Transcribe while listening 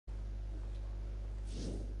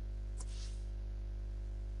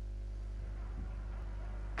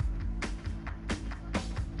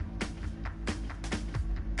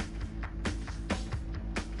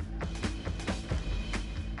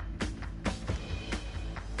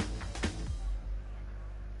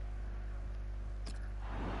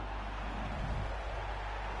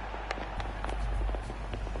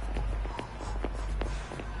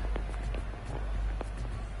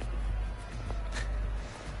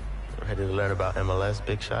ready to learn about MLS,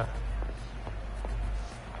 Big Shot?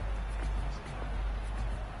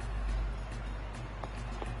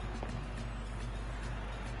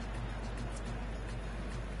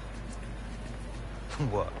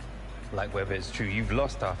 What? Like whether it's true you've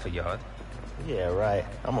lost half a yard? Yeah, right.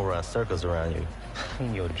 I'm gonna run circles around you.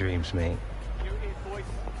 In your dreams, mate. Here it is, boys.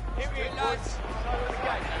 Here it is, lads. So the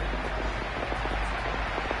game.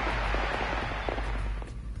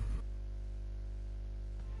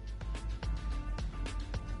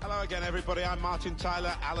 Hello again, everybody. I'm Martin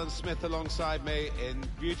Tyler, Alan Smith alongside me in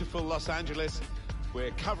beautiful Los Angeles.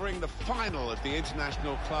 We're covering the final of the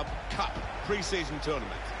International Club Cup pre-season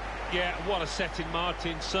tournament. Yeah, what a setting,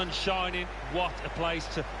 Martin. Sun shining. What a place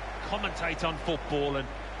to commentate on football. And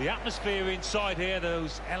the atmosphere inside here,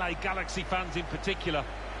 those LA Galaxy fans in particular,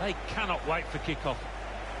 they cannot wait for kickoff.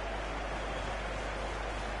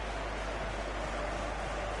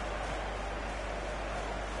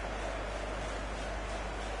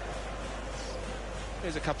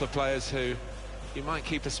 Here's a couple of players who you might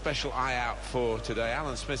keep a special eye out for today.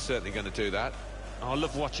 Alan Smith's certainly going to do that. I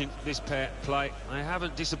love watching this pair play. They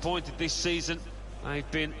haven't disappointed this season.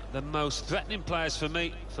 They've been the most threatening players for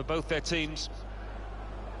me, for both their teams.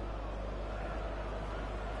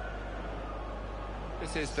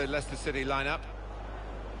 This is the Leicester City lineup.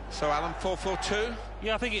 So, Alan, 4-4-2?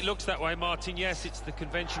 Yeah, I think it looks that way, Martin. Yes, it's the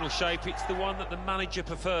conventional shape. It's the one that the manager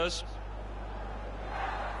prefers.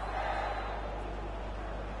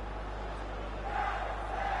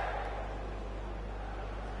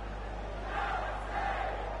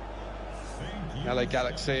 LA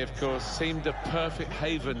Galaxy, of course, seemed a perfect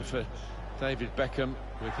haven for David Beckham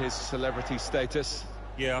with his celebrity status.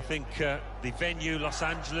 Yeah, I think the venue, Los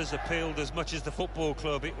Angeles, appealed as much as the football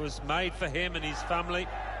club. It was made for him and his family.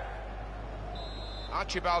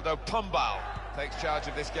 Archibaldo Pombal takes charge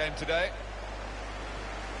of this game today.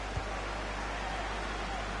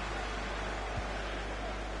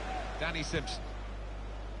 Danny Simpson.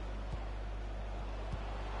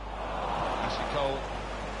 Ashley Cole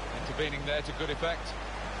intervening there to good effect.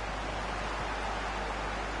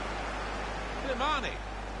 Limani.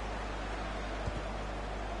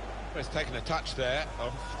 He's taken a touch there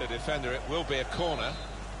off the defender. It will be a corner.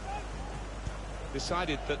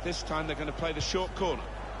 Decided that this time they're going to play the short corner.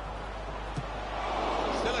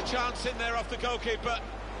 Still a chance in there off the goalkeeper.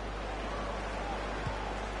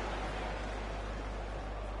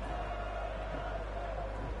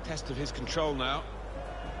 Test of his control now.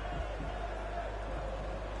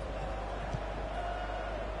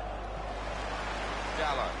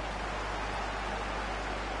 Gallo.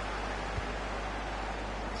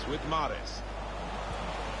 It's with Mahrez.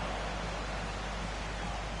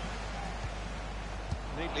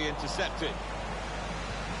 Neatly intercepted.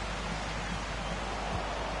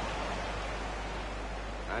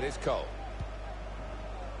 And it's Cole.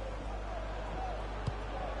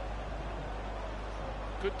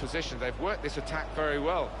 Good position. They've worked this attack very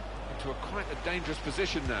well into quite a dangerous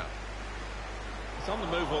position now. He's on the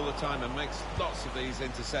move all the time and makes lots of these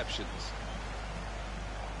interceptions.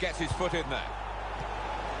 Gets his foot in there.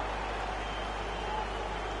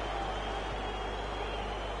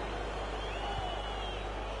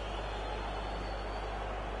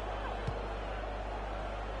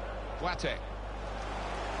 Boateng.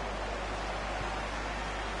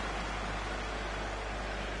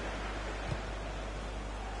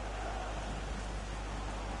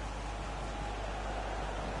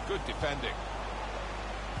 Good defending.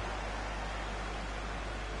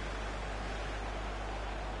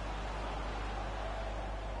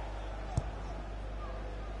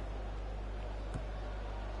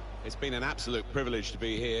 It's been an absolute privilege to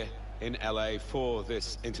be here in LA for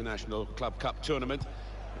this International Club Cup tournament.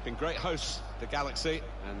 They've been great hosts, the Galaxy,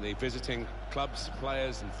 and the visiting clubs,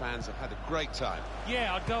 players and fans have had a great time.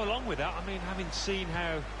 Yeah, I'd go along with that. I mean, having seen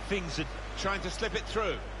how things are... Trying to slip it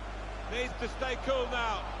through. Needs to stay cool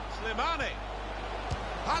now. Slimani.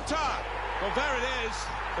 Hunter. Well, there it is.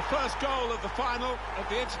 The first goal of the final of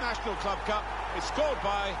the International Club Cup is scored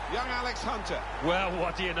by young Alex Hunter. Well,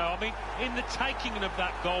 what do you know? I mean, in the taking of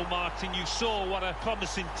that goal, Martin, you saw what a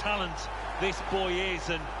promising talent this boy is,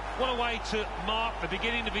 and what a way to mark the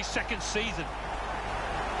beginning of his second season.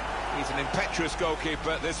 He's an impetuous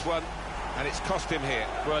goalkeeper, this one, and it's cost him here.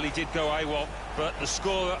 Well, he did go AWOL, but the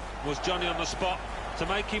scorer was Johnny on the spot to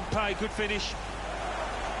make him pay. Good finish.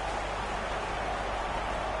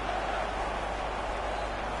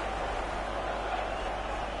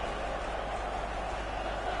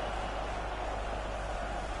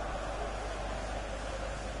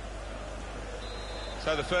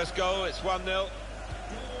 So the first goal, it's 1-0.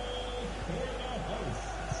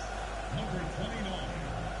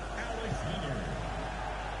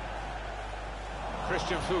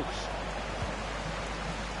 Christian Fuchs.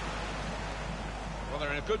 Well,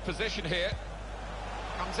 they're in a good position here.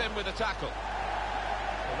 Comes in with a tackle.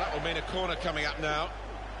 Well, that will mean a corner coming up now.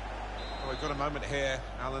 Well, we've got a moment here,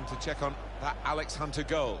 Alan, to check on that Alex Hunter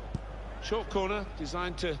goal. Short corner,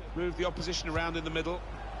 designed to move the opposition around in the middle.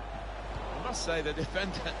 I must say the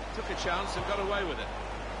defender took a chance and got away with it.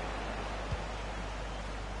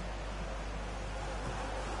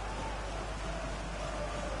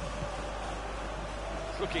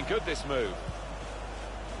 It's looking good, this move.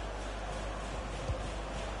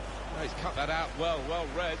 Oh, he's cut that out well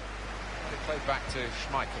read. It played back to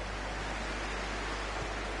Schmeichel.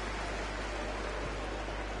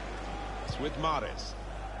 It's with Mahrez.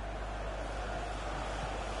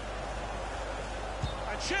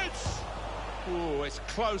 And shoots! Oh, it's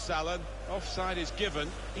close, Alan. Offside is given.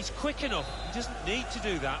 He's quick enough. He doesn't need to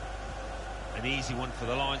do that. An easy one for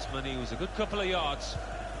the linesman. He was a good couple of yards.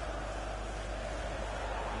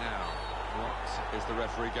 Now, what is the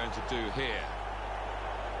referee going to do here?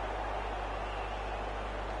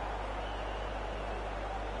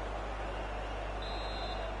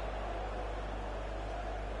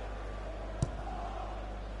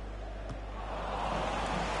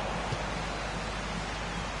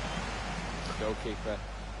 Goalkeeper,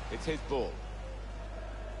 it's his ball.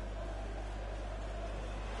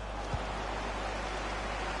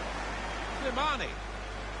 Slimani.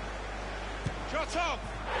 Shot on.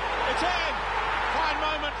 It's in. Fine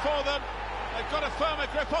moment for them. They've got a firmer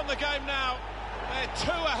grip on the game now. They're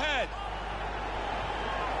 2 ahead.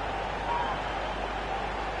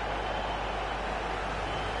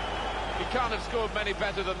 He can't have scored many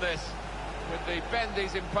better than this, with the bend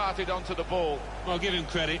he's imparted onto the ball. Well, give him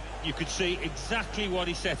credit. You could see exactly what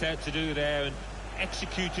he set out to do there and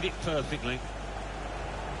executed it perfectly.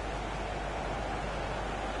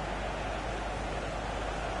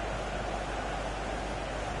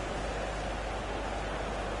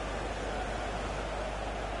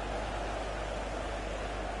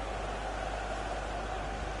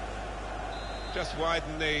 Just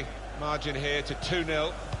widen the margin here to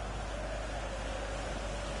 2-0.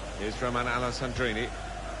 Here's Roman Alessandrini.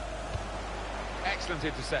 Excellent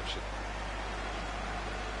interception.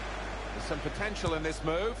 There's some potential in this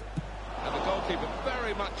move, and the goalkeeper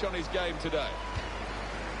very much on his game today.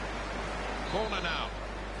 Corner now.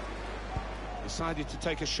 Decided to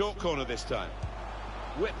take a short corner this time.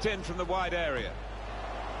 Whipped in from the wide area.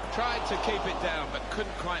 Tried to keep it down, but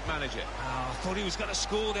couldn't quite manage it. Oh, I thought he was going to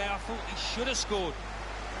score there. I thought he should have scored.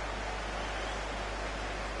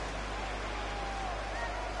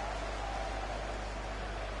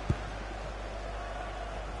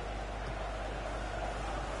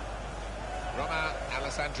 Roman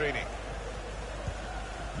Alessandrini.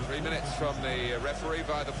 3 minutes from the referee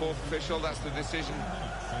via the fourth official. That's the decision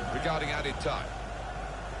regarding added time.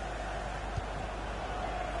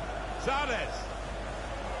 Zardes.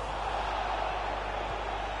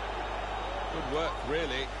 Good work,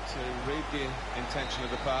 really, to read the intention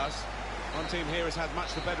of the pass. One team here has had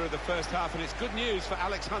much the better of the first half, and it's good news for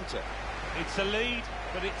Alex Hunter. It's a lead,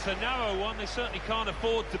 but it's a narrow one. They certainly can't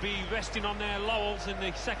afford to be resting on their laurels in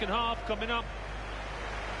the second half coming up.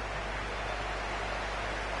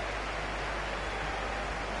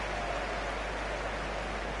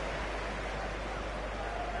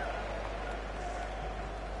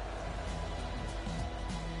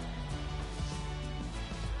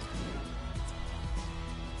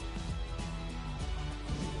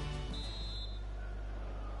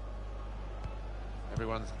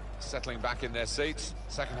 Everyone's settling back in their seats.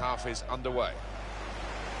 Second half is underway.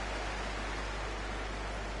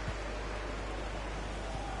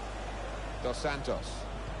 Dos Santos.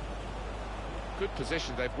 Good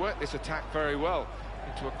position. They've worked this attack very well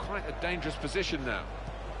into quite a dangerous position now.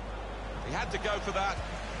 He had to go for that,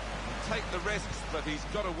 take the risks, but he's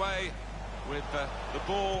got away with the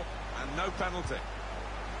ball and no penalty.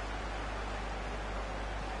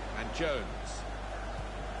 And Jones.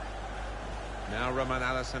 Now Roman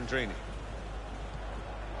Alessandrini.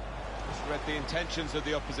 Just read the intentions of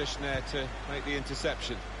the opposition there to make the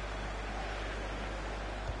interception.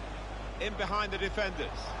 In behind the defenders.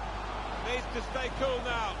 Needs to stay cool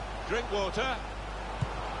now. Drink water.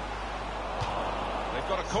 They've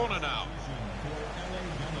got a corner now.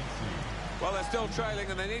 Well, they're still trailing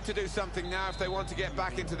and they need to do something now if they want to get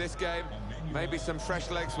back into this game. Maybe some fresh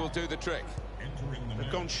legs will do the trick.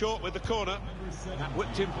 They've gone short with the corner. That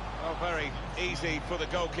whipped him. Oh, very easy for the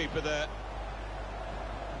goalkeeper there.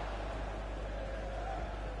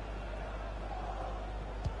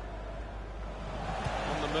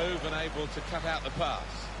 On the move and able to cut out the pass.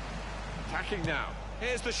 Attacking now.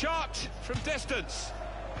 Here's the shot from distance.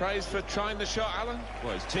 praise for trying the shot, Alan?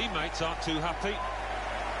 Well, his teammates aren't too happy.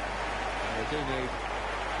 They do need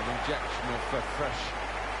an injection of fresh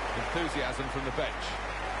enthusiasm from the bench.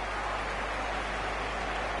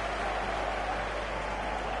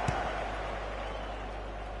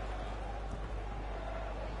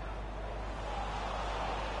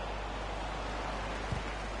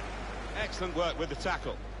 Excellent work with the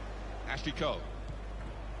tackle. Ashley Cole.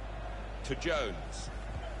 To Jones.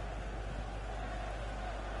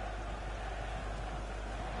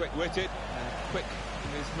 Quick-witted and quick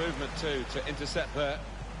in his movement too to intercept there.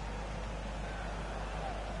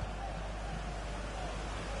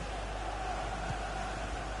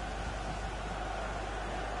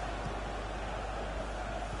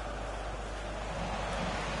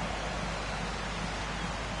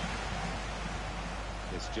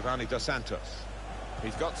 It's Giovanni Dos Santos.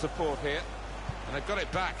 He's got support here, and they've got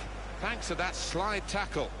it back thanks to that slide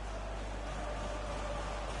tackle.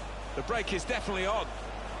 The break is definitely on.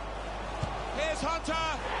 Here's Hunter!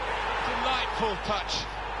 Delightful touch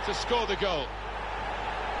to score the goal.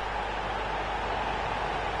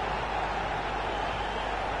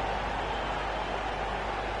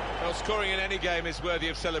 Well, scoring in any game is worthy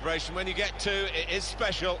of celebration. When you get two, it is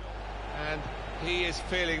special, and he is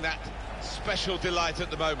feeling that special delight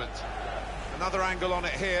at the moment. Another angle on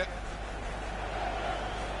it here.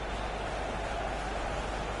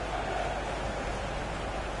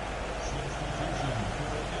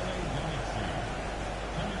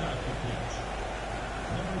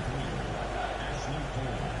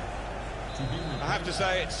 I have to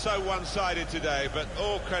say it's so one-sided today, but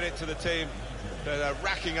all credit to the team that are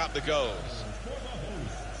racking up the goals.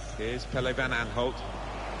 Here's Pele van Aanholt.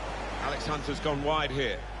 Alex Hunter's gone wide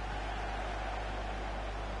here.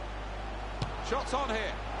 Shots on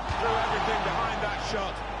here. Threw everything behind that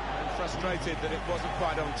shot and frustrated that it wasn't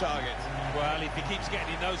quite on target. Well, if he keeps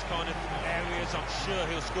getting in those kind of areas, I'm sure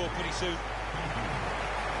he'll score pretty soon.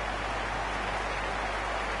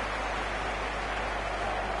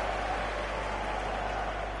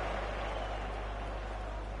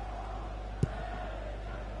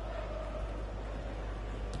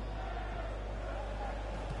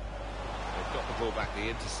 They've got the ball back. The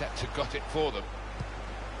interceptor got it for them.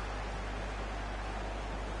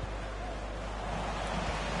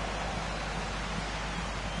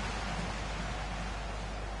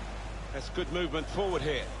 That's good movement forward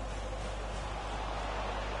here.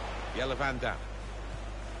 Jelle van Dam.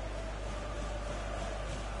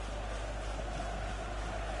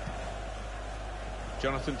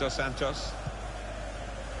 Jonathan Dos Santos.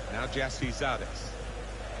 Now Jassi Zardes.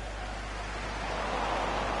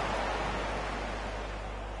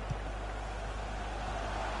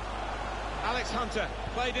 Alex Hunter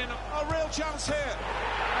played in a real chance here.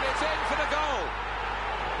 And it's in for the goal.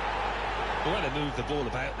 The way they moved the ball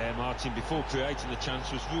about there, Martin, before creating the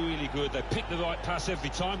chance was really good. They picked the right pass every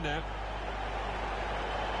time now.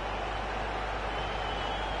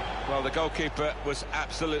 Well, the goalkeeper was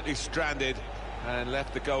absolutely stranded and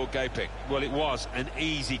left the goal gaping. Well, it was an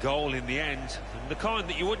easy goal in the end, and the kind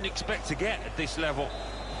that you wouldn't expect to get at this level.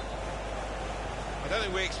 I don't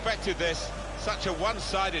think we expected this, such a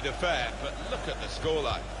one-sided affair, but look at the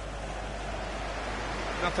scoreline.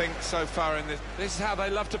 Nothing so far in this. This is how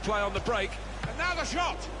they love to play on the break. And now the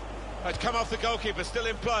shot! It's come off the goalkeeper, still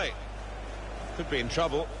in play. Could be in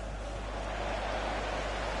trouble.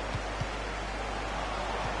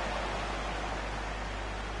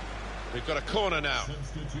 We've got a corner now.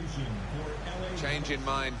 Change in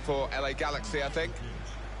mind for LA Galaxy, I think.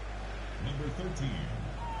 Number 13,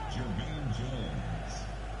 Jermaine Jones.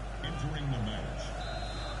 Entering the match,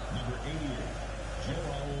 number 88,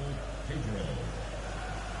 Joao Pedro.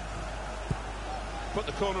 Put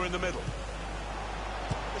the corner in the middle.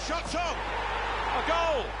 The shot's on! A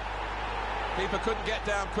goal! Keeper couldn't get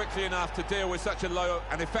down quickly enough to deal with such a low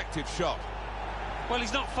and effective shot. Well,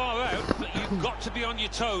 he's not far out, but you've got to be on your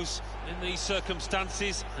toes in these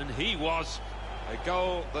circumstances, and he was. A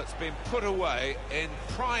goal that's been put away in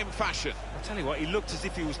prime fashion. I'll tell you what, he looked as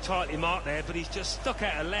if he was tightly marked there, but he's just stuck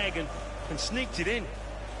out a leg and sneaked it in.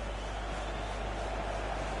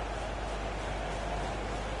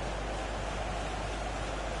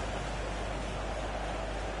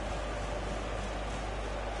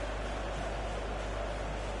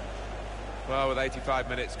 Well, with 85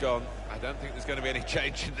 minutes gone, I don't think there's going to be any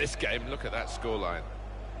change in this game. Look at that scoreline.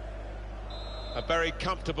 A very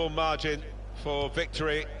comfortable margin for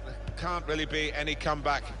victory. Can't really be any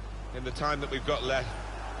comeback in the time that we've got left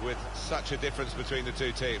with such a difference between the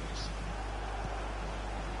two teams.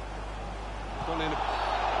 Gone in, and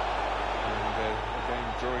the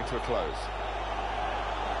game drawing to a close.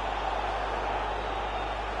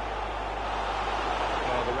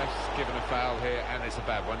 given a foul here, and it's a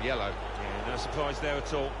bad one, yellow. Yeah, no surprise there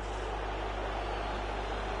at all.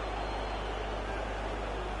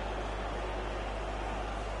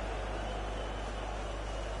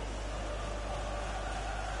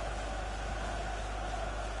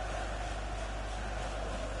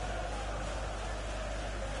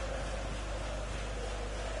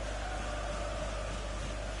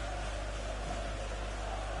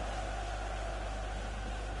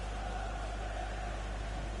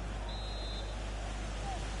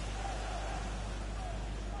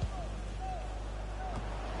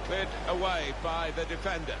 Cleared away by the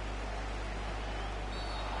defender.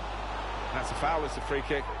 That's a foul, it's a free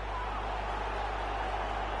kick.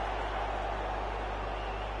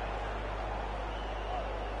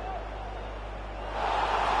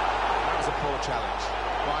 That was a poor challenge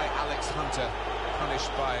by Alex Hunter,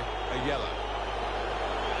 punished by a yellow.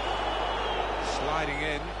 Sliding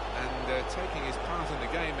in and taking his part in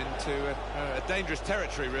the game into a dangerous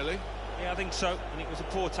territory, really. Yeah, I think so. And it was a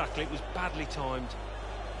poor tackle. It was badly timed.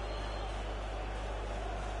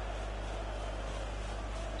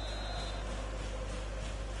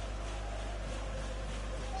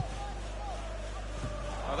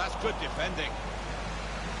 Oh, that's good defending.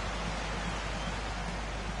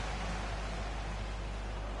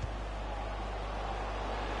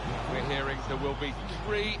 We're hearing there will be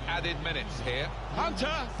 3 added minutes here.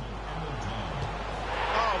 Hunter!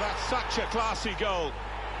 Oh, that's such a classy goal.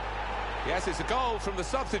 Yes, it's a goal from the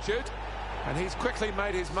substitute, and he's quickly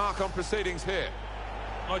made his mark on proceedings here.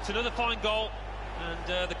 Oh, it's another fine goal,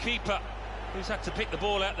 and the keeper, who's had to pick the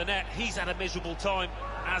ball out the net, he's had a miserable time,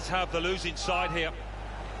 as have the losing side here.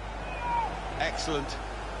 Excellent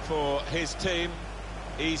for his team,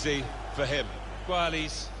 easy for him. Well,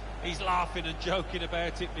 he's laughing and joking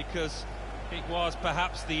about it because it was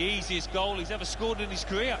perhaps the easiest goal he's ever scored in his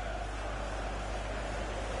career.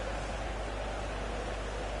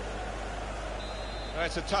 Well,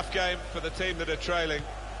 it's a tough game for the team that are trailing.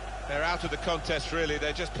 They're out of the contest, really.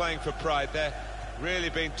 They're just playing for pride. They're really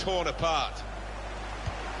being torn apart.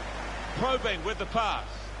 Probing with the pass.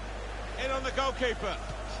 In on the goalkeeper,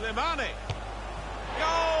 Slimani.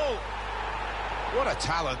 Goal! What a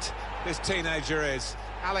talent this teenager is.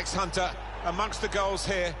 Alex Hunter amongst the goals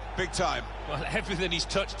here, big time. Well, everything he's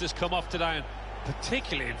touched has come off today, and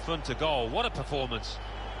particularly in front of goal. What a performance.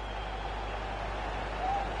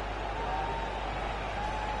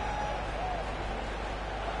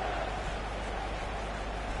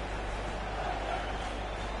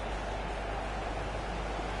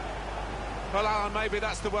 Well, Alan, maybe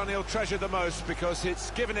that's the one he'll treasure the most because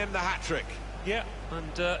it's given him the hat-trick. Yeah,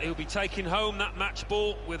 and he'll be taking home that match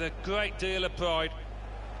ball with a great deal of pride.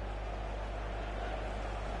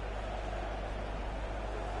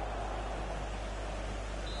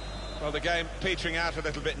 Well, the game petering out a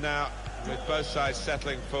little bit now, with both sides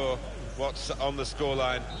settling for what's on the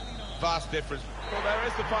scoreline. Vast difference. Well, there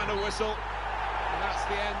is the final whistle, and that's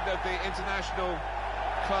the end of the International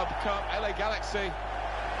Club Cup. LA Galaxy,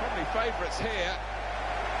 probably favourites here,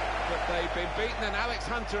 but they've been beaten, and Alex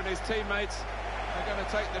Hunter and his teammates are going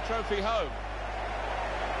to take the trophy home.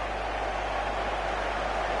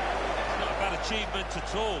 It's not a bad achievement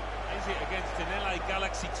at all, is it, against an LA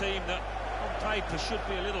Galaxy team that on paper should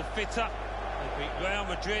be a little fitter. They beat Real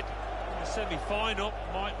Madrid in the semi-final.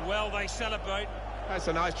 Might well they celebrate. That's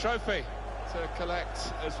a nice trophy to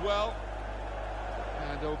collect as well.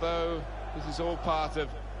 And although this is all part of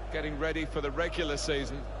getting ready for the regular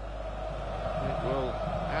season, it will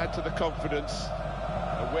add to the confidence.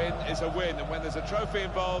 A win is a win, and when there's a trophy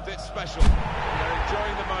involved, it's special. And they're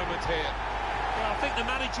enjoying the moment here. Well, I think the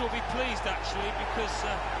manager will be pleased, actually, because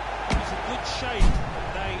it was a good shape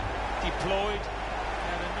that they deployed. They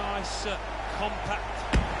had a nice, compact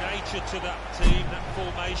nature to that team, that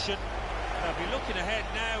formation. They'll be looking ahead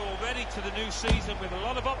now already to the new season with a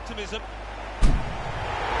lot of optimism.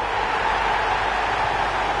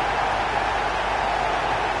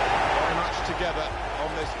 Very much together on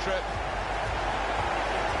this trip.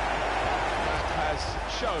 That has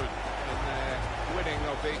shown in their winning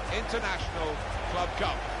of the International Club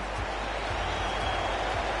Cup.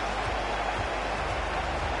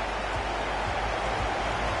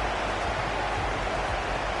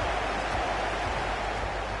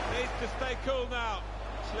 Needs to stay cool now.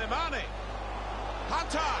 Slimani.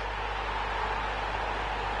 Hunter.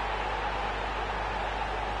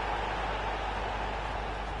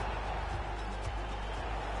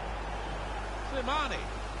 Slimani.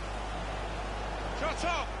 Shot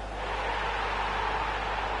off.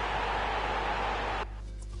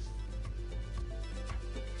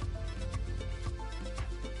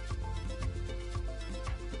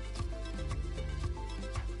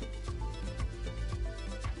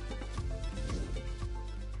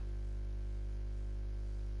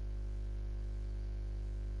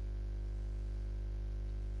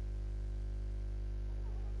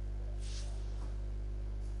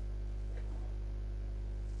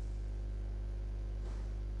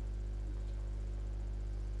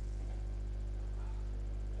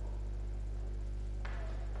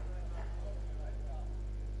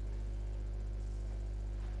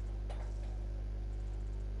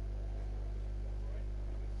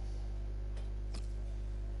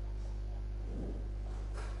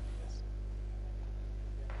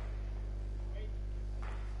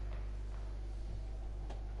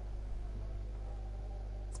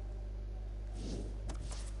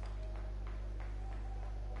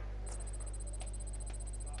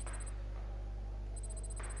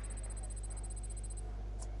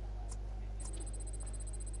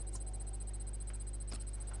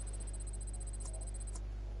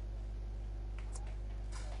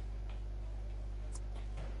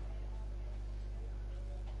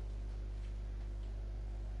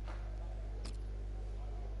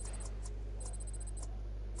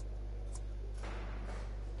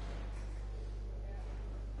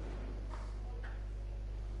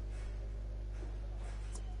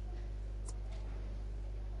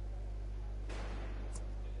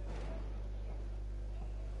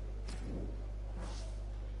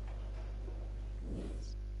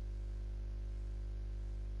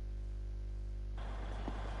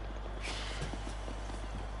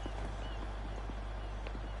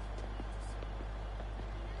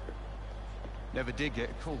 Never did get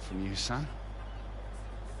a call from you, son.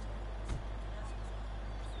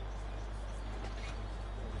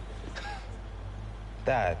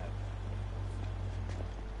 Dad.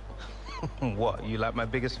 What, you like my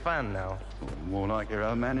biggest fan now? More like your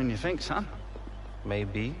own man than you think, son.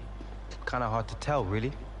 Maybe. Kind of hard to tell,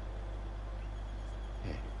 really.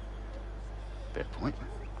 Yeah. Fair point.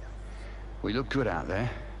 We look good out there,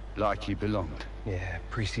 like you belonged. Yeah,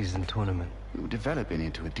 pre-season tournament. You were developing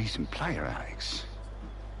into a decent player, Alex.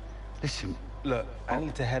 Listen... Look, I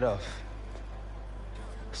need to head off.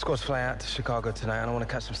 Squad's flying out to Chicago tonight, and I want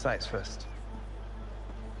to catch some sights first.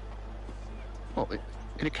 What,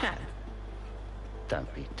 in a cab?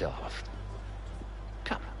 Don't be daft.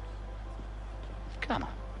 Come on. Come on.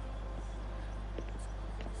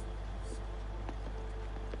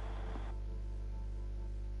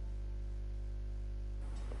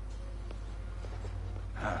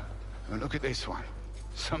 Oh, look at this one.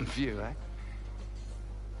 Some view, eh?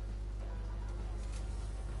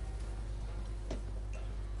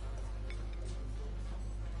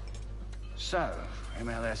 So,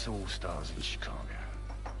 MLS All-Stars in Chicago.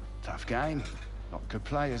 Tough game. Not good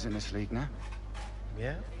players in this league now.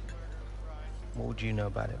 Yeah? What would you know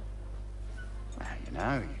about it? Well, you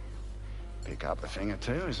know, you pick up a thing or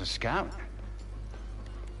two as a scout.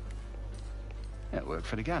 That worked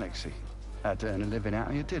for the Galaxy. Had to earn a living out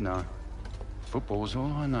of you, didn't I? Football's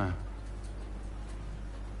all I know.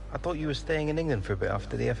 I thought you were staying in England for a bit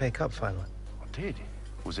after the FA Cup final. I did.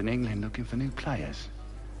 Was in England looking for new players.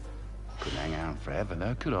 Couldn't hang out forever,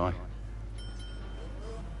 though, could I?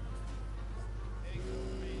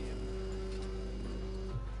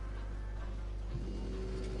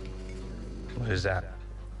 What is that?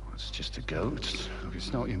 It's just a goat. Look,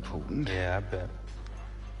 it's not important. Yeah, I bet.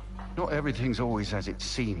 Not everything's always as it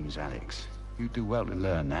seems, Alex. You do well to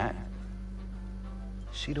learn that.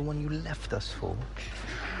 She the one you left us for?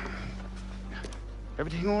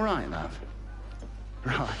 Everything all right, love?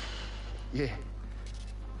 Right. Yeah.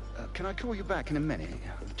 Can I call you back in a minute?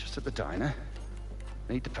 Just at the diner.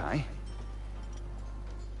 Need to pay.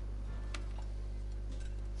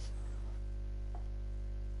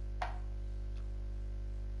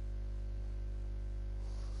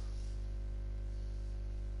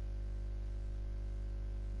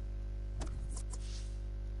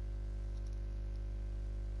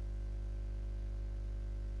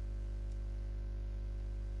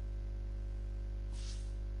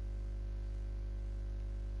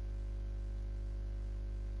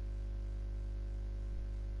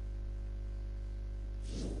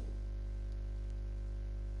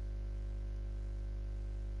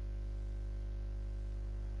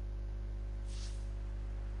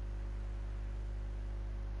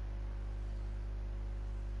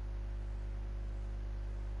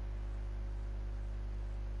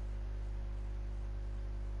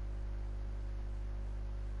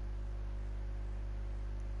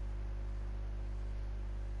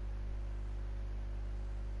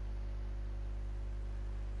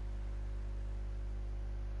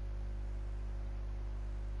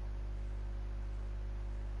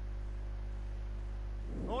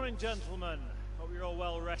 Morning, gentlemen. Hope you're all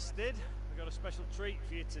well rested. We've got a special treat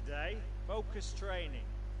for you today. Focus training.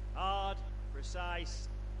 Hard, precise,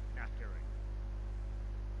 knackering.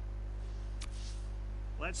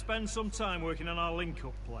 Let's spend some time working on our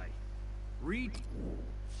link-up play. Read...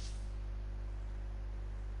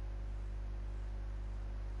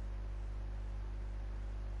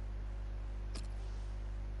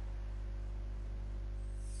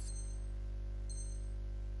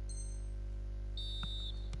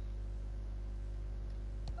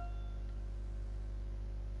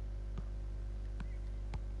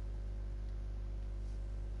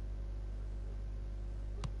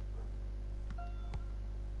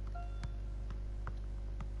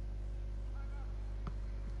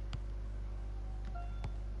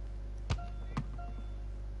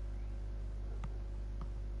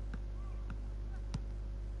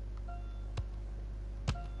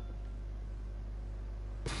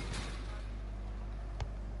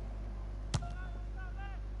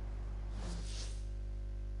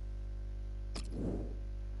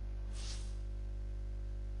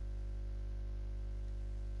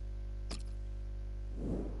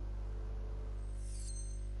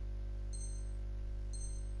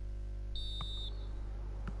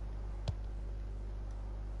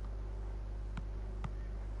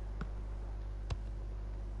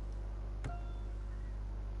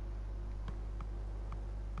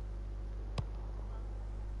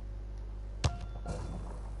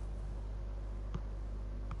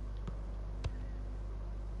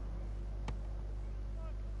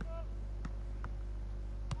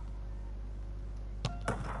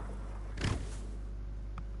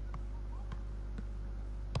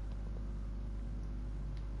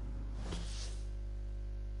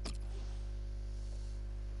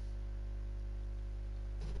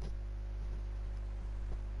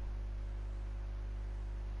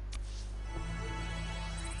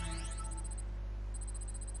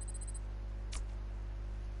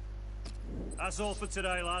 That's all for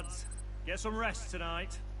today, lads. Get some rest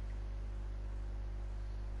tonight.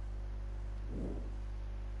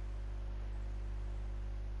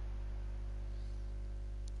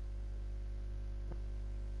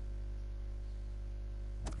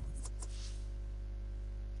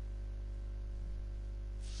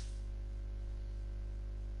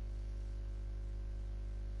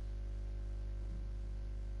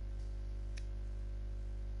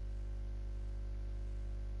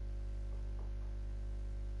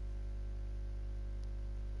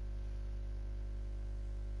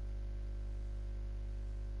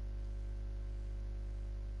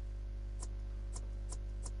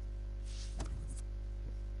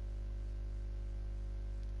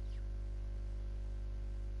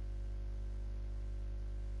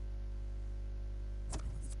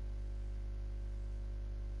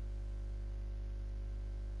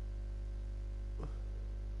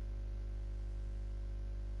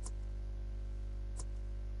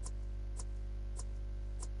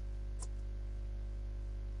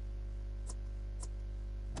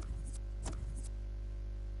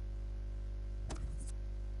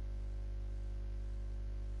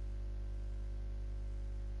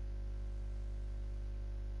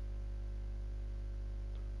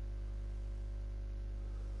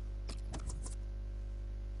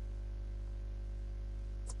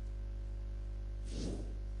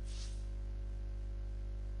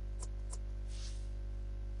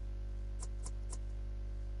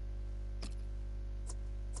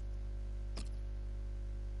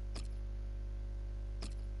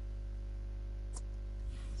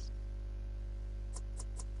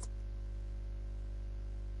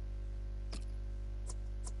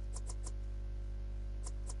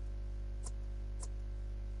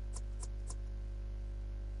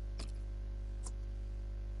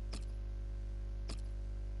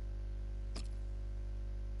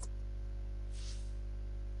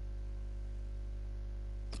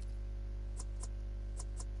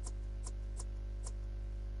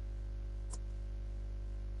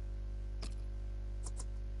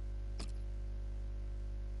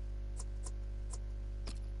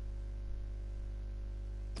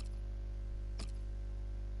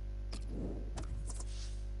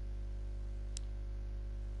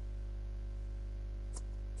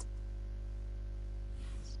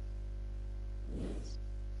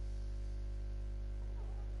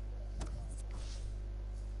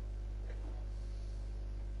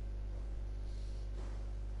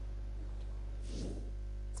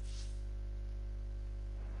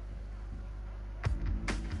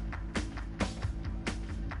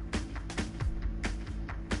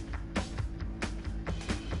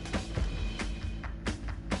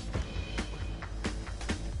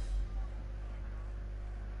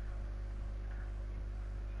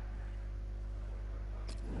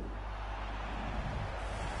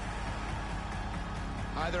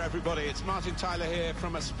 Hi there, everybody. It's Martin Tyler here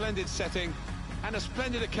from a splendid setting and a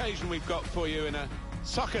splendid occasion we've got for you in a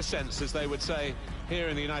soccer sense, as they would say here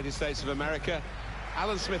in the United States of America.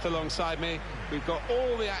 Alan Smith alongside me. We've got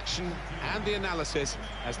all the action and the analysis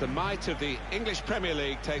as the might of the English Premier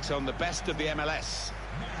League takes on the best of the MLS.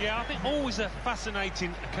 Yeah, I think always a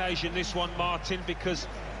fascinating occasion, this one, Martin, because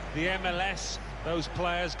the MLS, those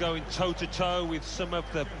players going toe-to-toe with some of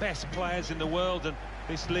the best players in the world, and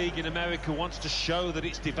this league in America wants to show that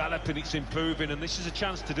it's developing, it's improving, and this is a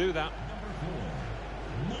chance to do that.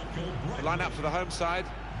 The line-up for the home side.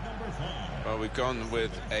 Well, we've gone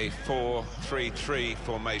with a 4-3-3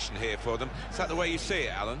 formation here for them. Is that the way you see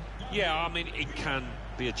it, Alan? Yeah, I mean, it can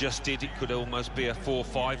be adjusted. It could almost be a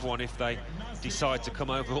 4-5-1 if they decide to come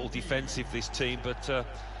over all defensive, this team. But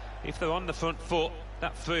if they're on the front foot,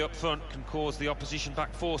 that three up front can cause the opposition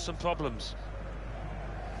back four some problems.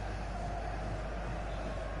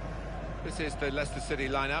 This is the Leicester City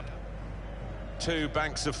lineup. Two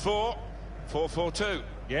banks of four, 4-4-2.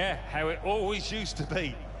 Yeah, how it always used to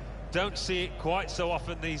be. Don't see it quite so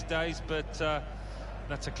often these days, but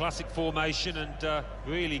that's a classic formation and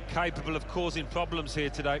really capable of causing problems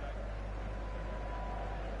here today.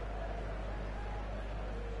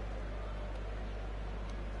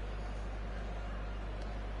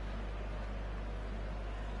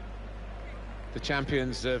 The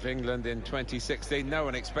champions of England in 2016, no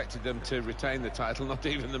one expected them to retain the title, not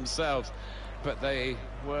even themselves, but they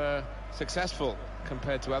were successful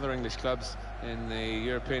compared to other English clubs in the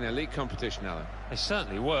European elite competition, Alan. They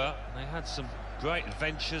certainly were. They had some great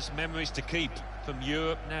adventures, memories to keep from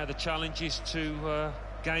Europe. Now the challenge is to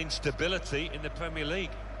gain stability in the Premier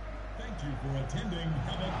League. Thank you for attending.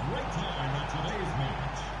 Have a great time at today's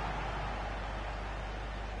match.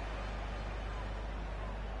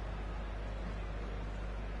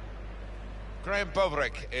 Graham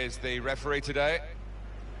Boverick is the referee today.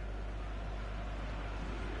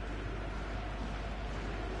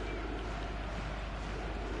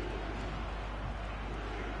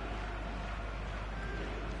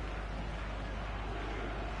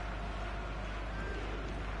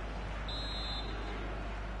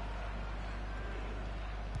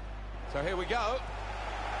 So here we go.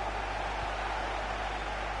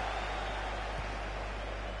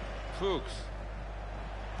 Fuchs.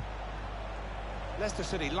 Leicester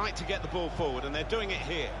City like to get the ball forward, and they're doing it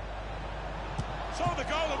here. Saw the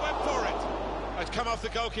goal and went for it. It's come off the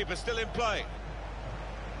goalkeeper, still in play.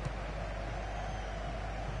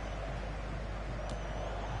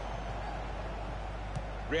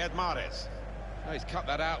 Riyad Mahrez. Oh, he's cut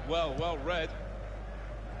that out well read.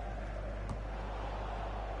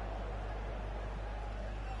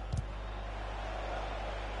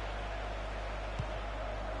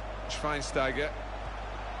 Schweinsteiger.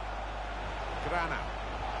 Grana.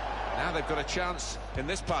 Now they've got a chance in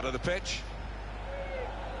this part of the pitch.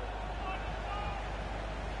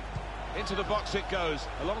 Into the box it goes,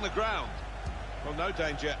 along the ground. Well, no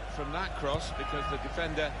danger from that cross because the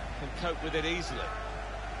defender can cope with it easily.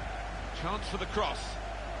 Chance for the cross.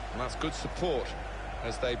 And that's good support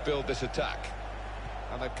as they build this attack.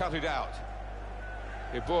 And they've cut it out.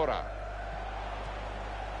 Ibora.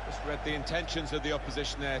 Just read the intentions of the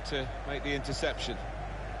opposition there to make the interception.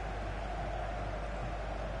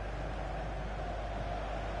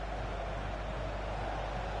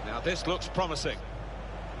 Now this looks promising.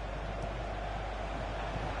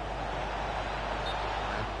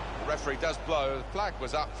 The referee does blow. The flag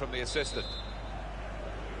was up from the assistant.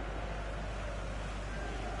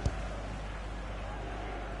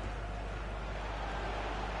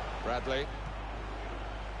 Bradley.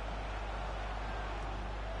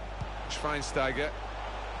 Schweinsteiger.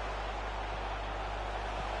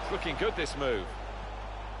 It's looking good, this move.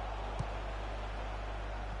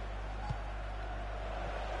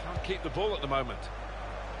 Can't keep the ball at the moment.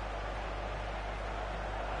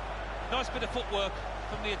 Nice bit of footwork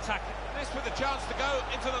from the attack. This with a chance to go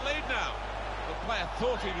into the lead now. The player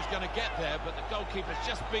thought he was going to get there, but the goalkeeper's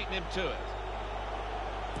just beaten him to it.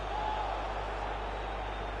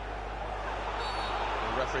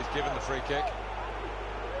 The referee's given the free kick.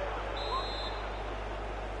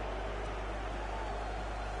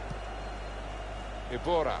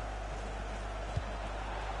 Ibora.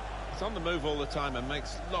 He's on the move all the time and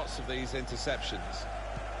makes lots of these interceptions.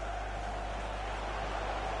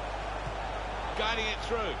 Guiding it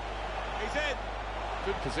through. He's in.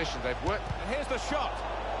 Good position they've worked. And here's the shot.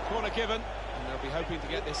 Corner given. And they'll be hoping to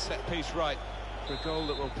get this set piece right for a goal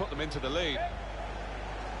that will put them into the lead.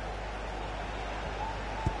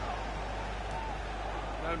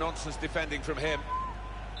 No nonsense defending from him.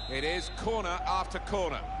 It is corner after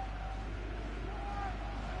corner.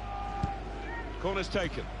 Corner's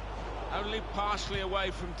taken. Only partially away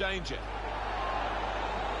from danger.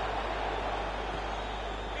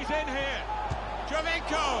 He's in here.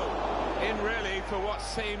 Jovinko! In really for what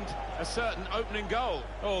seemed a certain opening goal.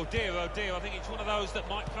 Oh dear, I think it's one of those that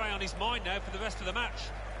might play on his mind now for the rest of the match.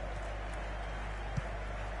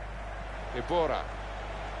 Ibora.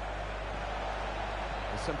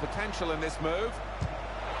 There's some potential in this move.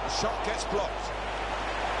 The shot gets blocked.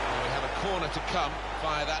 And we have a corner to come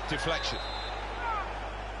via that deflection.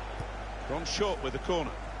 Gone short with the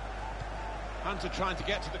corner. Hunter trying to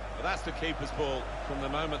get to the... Well, that's the keeper's ball from the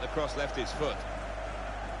moment the cross left his foot.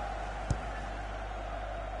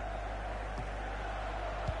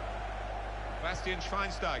 Bastian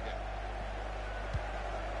Schweinsteiger.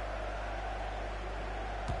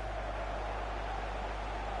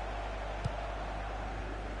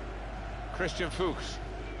 Christian Fuchs.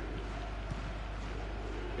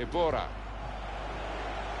 Ibora.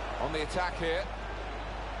 On the attack here.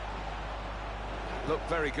 Looked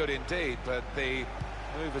very good indeed, but the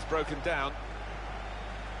move has broken down.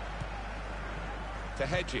 To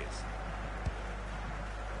Hedges.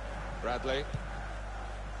 Bradley.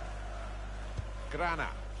 Grana.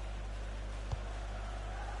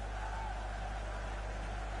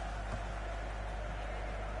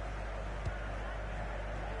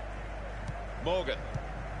 Morgan.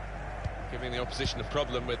 Giving the opposition a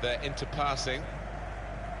problem with their interpassing.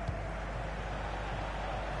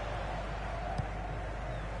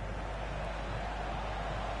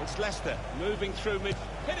 It's Leicester moving through mid.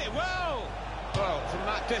 Hit it well! Well, from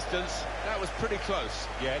that distance, that was pretty close.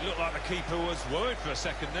 Yeah, it looked like the keeper was worried for a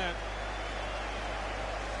second there.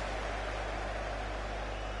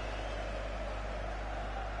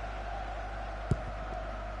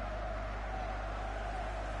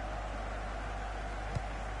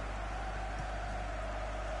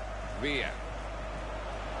 Villa.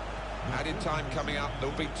 Added time coming up.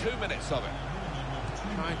 There'll be 2 minutes of it.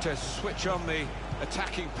 Trying to switch on the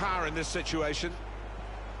attacking power in this situation.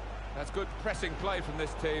 That's good pressing play from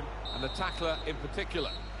this team, and the tackler in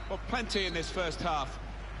particular. Well, plenty in this first half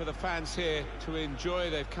for the fans here to enjoy.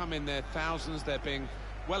 They've come in their thousands. They're being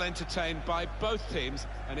well entertained by both teams,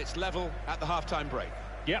 and it's level at the half-time break.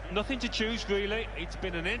 Yep, nothing to choose, really. It's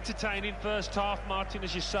been an entertaining first half, Martin,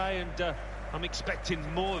 as you say, and I'm expecting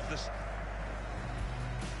more of this.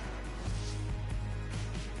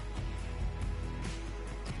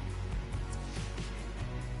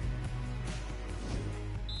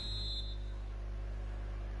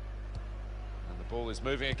 And the ball is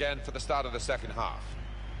moving again for the start of the second half.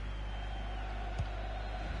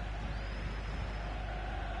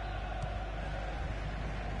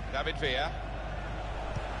 David Villa.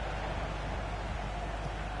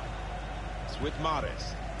 With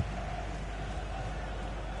Mahrez.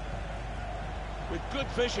 With good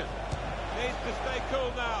vision. Needs to stay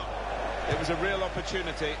cool now. It was a real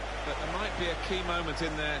opportunity, but there might be a key moment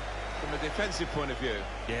in there from a defensive point of view.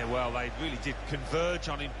 Yeah, well, they really did converge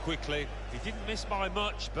on him quickly. He didn't miss by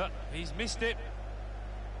much, but he's missed it.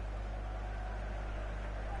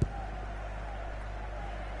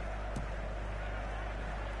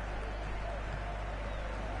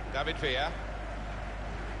 David Villa.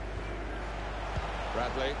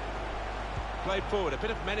 Bradley played forward, a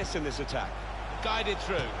bit of menace in this attack, guided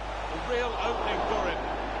through, a real opening for him.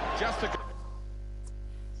 Just a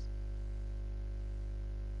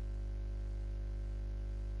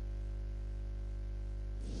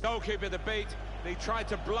goalkeeper the beat. He tried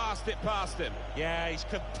to blast it past him. Yeah, his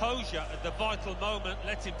composure at the vital moment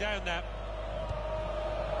lets him down now.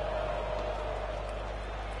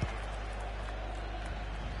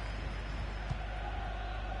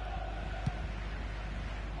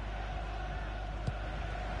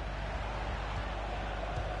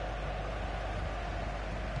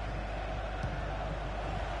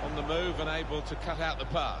 On the move and able to cut out the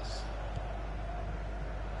pass.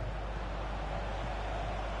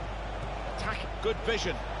 Attack, good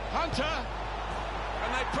vision. Hunter!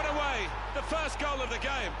 And they put away the first goal of the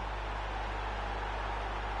game.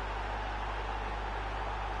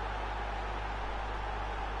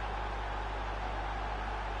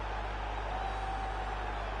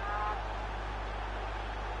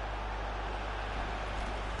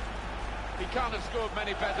 He can't have scored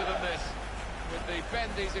many better than this, with the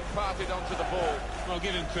bend he's imparted onto the ball. Well,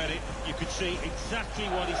 give him credit. You could see exactly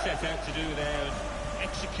what he set out to do there and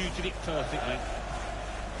executed it perfectly.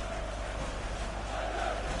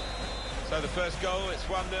 So the first goal, it's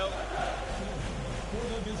 1-0. For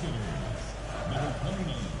the visitors, number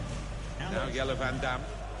 29. Now Jelle Van Dam.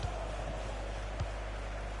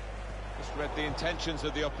 Just read the intentions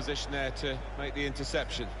of the opposition there to make the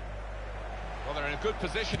interception. Well, they're in a good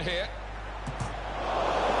position here. Reached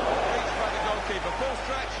by the goalkeeper. Full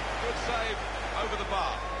stretch, good save over the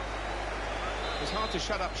bar. It's hard to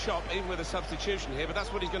shut up shop, even with a substitution here, but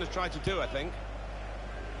that's what he's going to try to do, I think.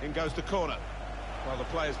 In goes the corner. Well, the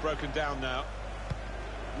player's broken down now.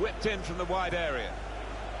 Whipped in from the wide area.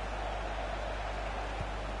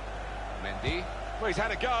 Mendy. Well, he's had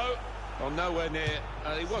a go. Well, nowhere near.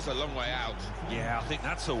 He was a long way out. Yeah, I think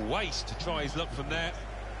that's a waste to try his luck from there.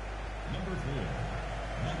 Number 4,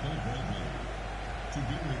 Michael Bradley. To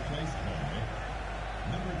be replaced by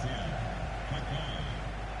number 10, Kaká.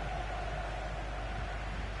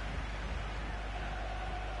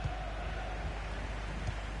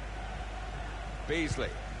 Beasley.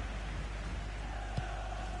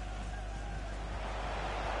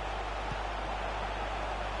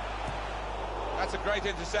 That's a great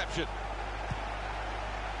interception.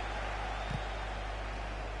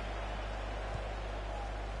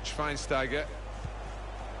 Schweinsteiger.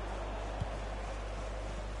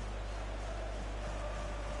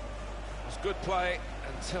 It's good play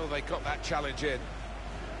until they got that challenge in.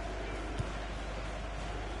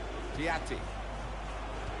 Piatti.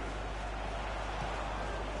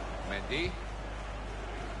 Mendy.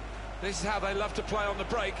 This is how they love to play on the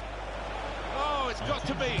break. Oh, it's got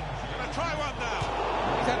to be. Gonna try one now.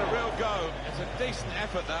 He's had a real go. It's a decent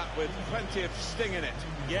effort, that, with plenty of sting in it.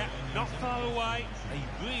 Yeah, not far away.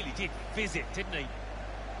 He really did fizz it, didn't he?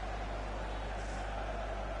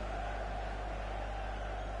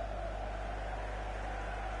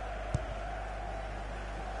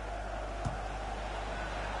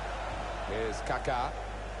 Here's Kaká.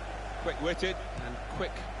 Quick-witted and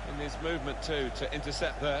quick in his movement too to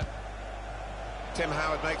intercept there. Tim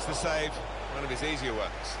Howard makes the save, one of his easier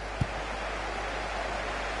ones.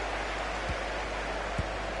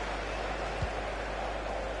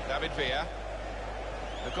 David Villa.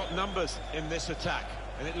 They've got numbers in this attack.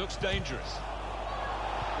 and it looks dangerous.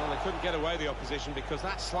 Well, they couldn't get away the opposition because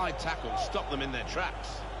that slide tackle stopped them in their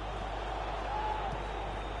tracks.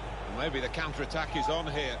 And maybe the counter-attack is on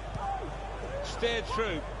here. Steered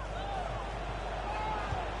through.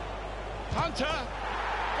 Hunter!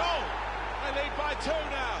 Goal! They lead by 2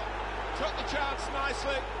 now. Took the chance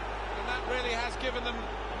nicely, and that really has given them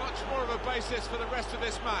much more of a basis for the rest of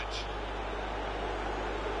this match.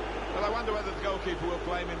 Well, I wonder whether the goalkeeper will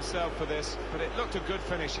blame himself for this, but it looked a good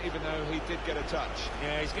finish, even though he did get a touch.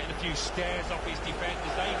 Yeah, he's getting a few stares off his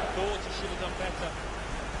defenders. They thought he should have done better.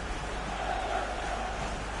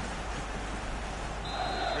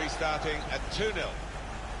 Restarting at 2-0.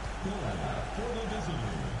 For the visitors,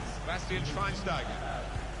 Bastian Schweinsteiger.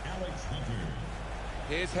 Alex Hunter.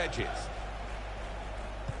 Here's Hedges.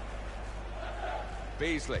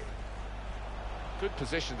 Beasley. Good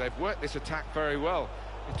position. They've worked this attack very well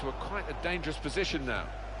into quite a dangerous position now.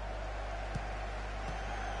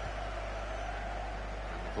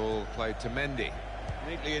 And the ball played to Mendy.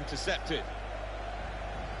 Neatly intercepted.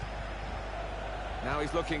 Now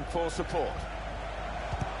he's looking for support.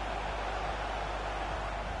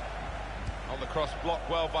 On the cross, blocked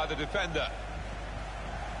well by the defender.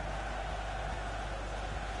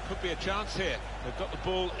 Could be a chance here. They've got the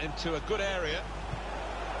ball into a good area.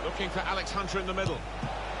 Looking for Alex Hunter in the middle.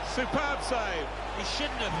 Superb save. He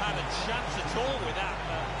shouldn't have had a chance at all with that.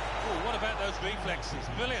 Oh, what about those reflexes?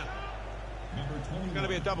 Brilliant. It's going to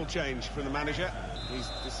be a double change from the manager. He's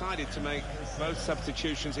decided to make both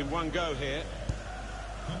substitutions in one go here.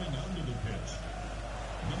 Coming onto the pitch,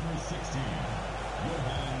 number 16,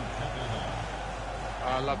 Johan Kappelhoff.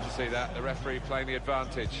 I love to see that. The referee playing the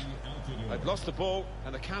advantage. They've lost the ball,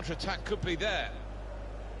 and the counter-attack could be there.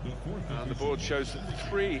 And the board shows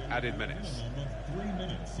 3 added minutes. 3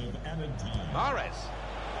 minutes of added time. Mahrez.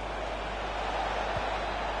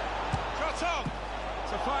 Shot on.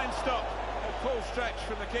 It's a fine stop. A full stretch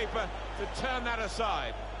from the keeper to turn that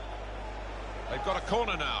aside. They've got a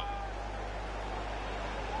corner now.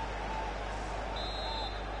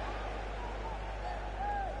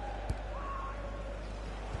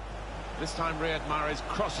 This time Riyad Mahrez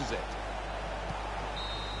crosses it.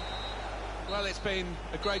 Well, it's been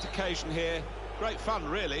a great occasion here. Great fun,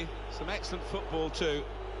 really. Some excellent football, too.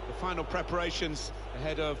 The final preparations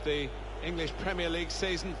ahead of the English Premier League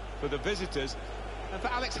season for the visitors. And for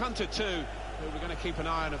Alex Hunter, too, who we're going to keep an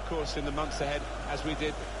eye on, of course, in the months ahead, as we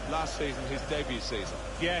did last season, his debut season.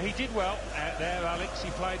 Yeah, he did well out there, Alex.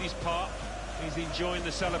 He played his part. He's enjoying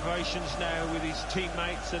the celebrations now with his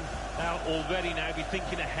teammates, and now already be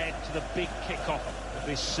thinking ahead to the big kick-off of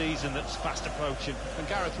this season that's fast approaching. And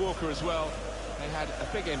Gareth Walker as well. They had a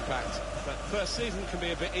big impact, but first season can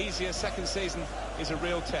be a bit easier. Second season is a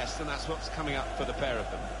real test, and that's what's coming up for the pair of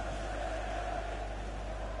them.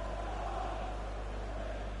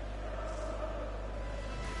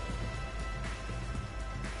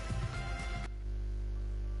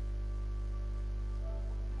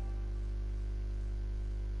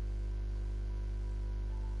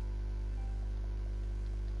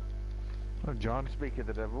 Oh, John, speak of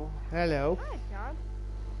the devil. Hello. Hi, John.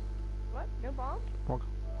 What? No ball?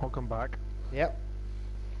 Welcome back. Yep.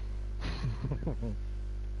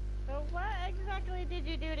 So what exactly did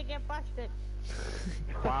you do to get busted?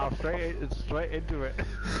 Wow, straight into it.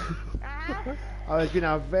 I was being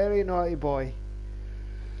a very naughty boy.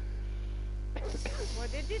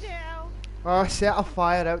 What did you do? I set a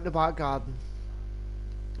fire out in the back garden.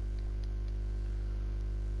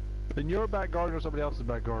 In your back garden or somebody else's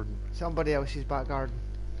back garden? Somebody else's back garden.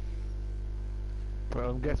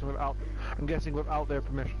 Well, I'm guessing without their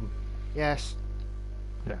permission. Yes.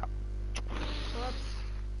 Yeah. Whoops.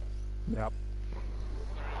 Yep.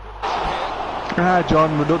 Ah,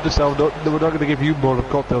 John, we're not going to give you bowl of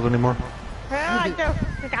cocktails anymore. Well, I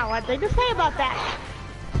got one thing to say about that.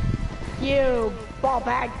 You ball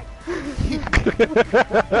bag.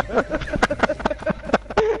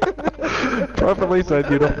 Perfectly said,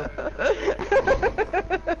 you know.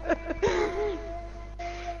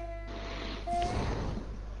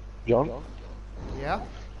 John? Yeah?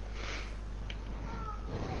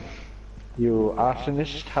 You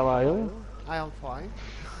arsonist, how are you? I am fine.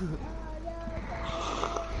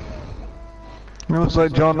 It looks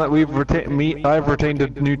like, John, that I've retained a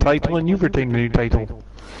new title and you've retained a new title.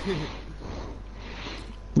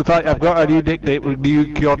 In fact, I've got a new nickname, a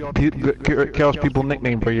new Chaos People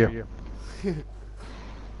nickname for you.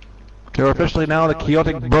 You're officially now the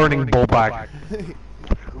Chaotic Burning Ball Bag.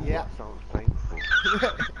 Yeah.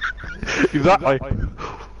 Exactly.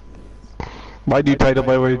 My new title,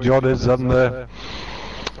 by the way, John, is on the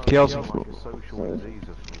Chaos. Like a social disease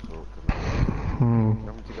of some sort.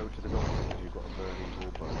 Having to go to the doctor because you've got a burning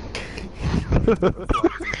ball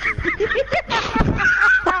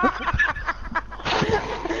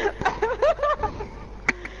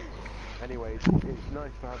Anyway, it's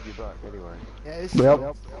nice to have you back anyway. Yeah, it's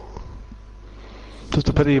Yep. Just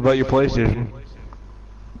a pity about your PlayStation.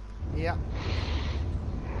 Yeah.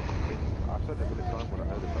 I've said it many times when I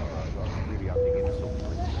heard about that. I got really acting into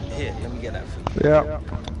Here, let me get that for you. Yeah.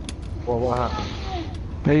 Well, what happened?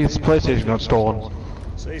 His PlayStation got stolen.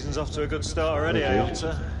 Season's off to a good start already, eh,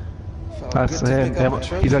 Hunter? That's him.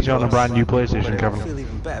 He's actually on a brand new PlayStation, I Kevin. feel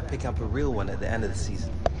even better pick up a real one at the end of the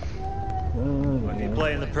season. When you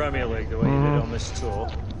play in the Premier League the way you did on this tour,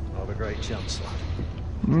 I'll have a great chance.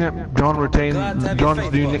 Yep,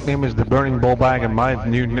 John's new nickname is the Burning Ball Bag, and my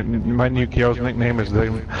new Chaos nickname is the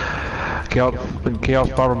Chaos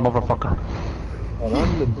Power Motherfucker. And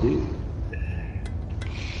I'm the dude.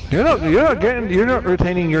 You're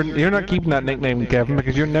not keeping that nickname, Kevin,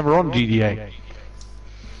 because you're never on GDA.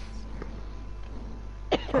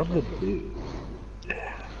 I'm the dude.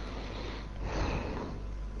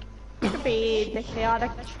 To be the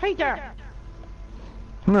chaotic traitor.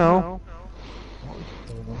 No.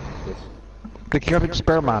 The Chaotic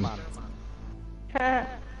Spearman.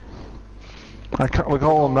 We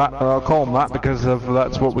call him that. I'll call him that because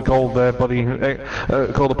that's what we call the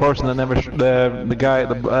call the person that never the guy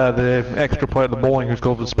the extra player at the bowling who's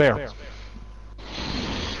called the spare.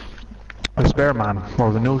 The Spearman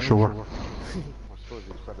or the no shower. I suppose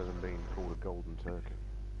it's better than being called a golden turkey.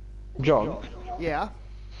 John, Yeah.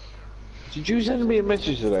 did you send me a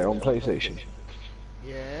message today on PlayStation?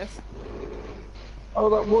 Yes. Oh,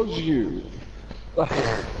 that was you.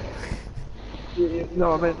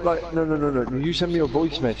 No, I meant like no. You sent me a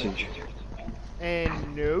voice message.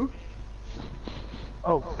 And no.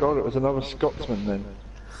 Oh God, it was another Scotsman then.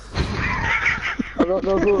 I don't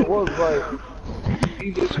know who it was. Like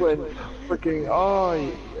he just went freaking.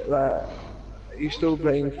 You still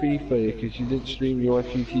playing FIFA because you didn't stream your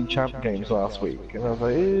FUT champ games last week, and I was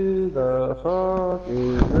like, who the fuck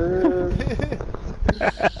is this?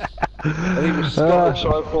 And he was Scottish, so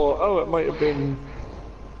I thought, oh, it might have been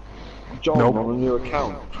John on a new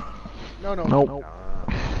account. No. Nope.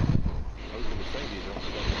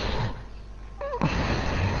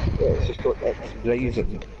 Yeah, it's just got X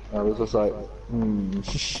blazing. I was just like,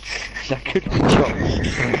 that could be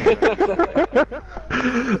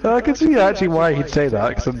John. I can see actually why he'd say that,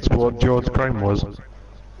 because that's what George Crime was. Like I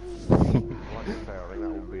say, I think that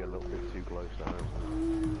would be a little bit too close to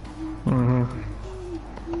home.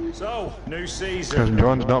 So, new season. Because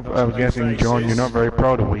John's not. I'm guessing, John, you're not very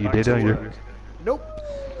proud of what you did, are you? Nope.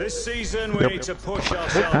 This season we need to push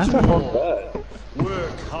ourselves That's a more,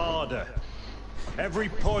 work harder. Every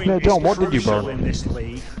point No, John, is what did you crucial burn? in this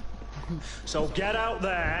league. So get out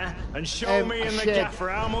there and show me and the shit. gaffer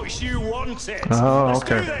how much you want it. Oh, Let's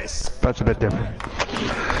okay. do this. That's a bit different.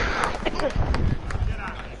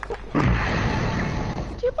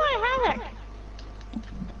 Did you buy Havoc?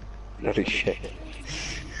 Bloody shit.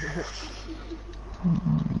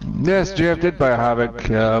 Yes, Jeff did buy a Havoc.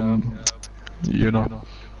 You know.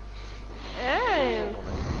 Oh.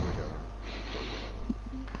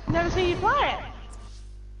 Never seen you play it.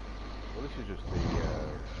 Well, this is just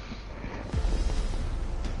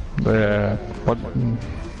What?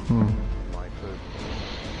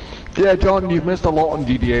 Yeah, John, you've missed a lot on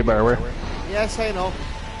GDA, by the way. Yes, I know.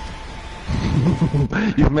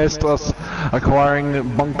 You've missed us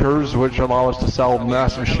acquiring bunkers, which allow us to sell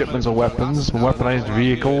massive shipments of weapons, weaponized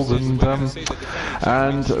vehicles, and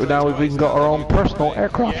now we've even got our own personal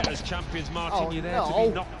aircraft. Yeah, as champions, Martin, you're there to be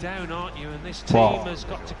knocked down, aren't you? And this team has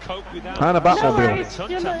got to cope with that. And a Batmobile.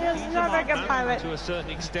 You're not a good pilot. To a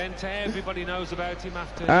certain extent, everybody knows about him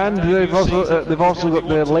after. And they've also got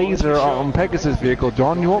the laser on Pegasus vehicle,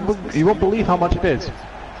 John. You won't believe how much it is.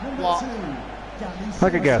 What?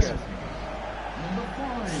 Take a guess.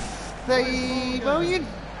 3 million?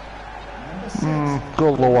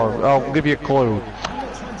 Go lower. I'll give you a clue.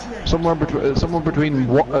 Somewhere between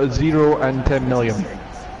 0 and 10 million.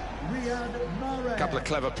 A couple of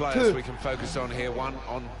clever players we can focus on here. One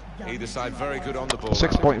on either side, very good on the ball.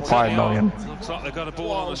 6.5 million. Looks like they've got a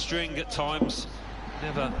ball on a string at times.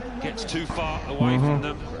 Never gets too far away from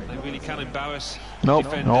them. They really can embarrass. Nope.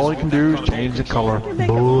 All you can do is change the color.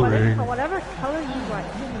 Boring. Whatever color you like.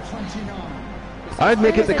 I'd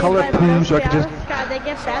make it the color poo so I could just. They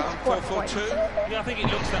get best sport points. Yeah, I think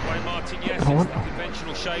it looks that way, Martin. Yes, it's the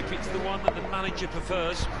conventional shape. It's the one that the manager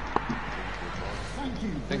prefers. I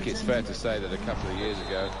think it's fair to say that a couple of years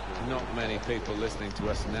ago, not many people listening to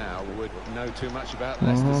us now would know too much about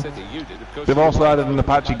Leicester City. You did, of course. They've also added an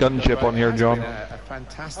Apache gunship on here, John. A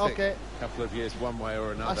fantastic couple of years, one way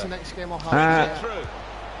or another. That's the next game I'll have.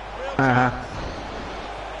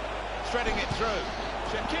 Threading it through.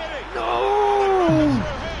 Shaqiri. No!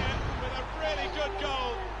 With a really good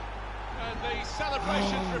goal. And the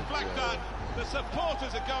celebrations reflect that. The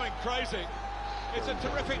supporters are going crazy. It's a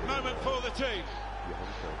terrific moment for the team.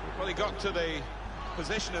 Well, he got to the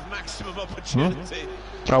position of maximum opportunity.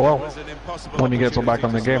 Oh well. It was an impossible When he gets him back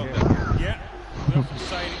on the game. Yeah.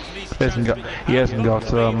 He hasn't got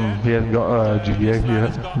GBA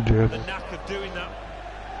yet.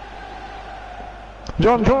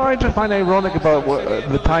 John, I just find ironic about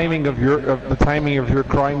the timing of your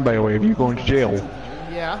crime, by the way, of you going to jail.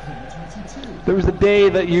 Yeah. There was the day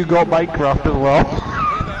that you got Minecraft as well.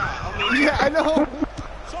 Yeah, I know.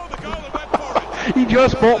 He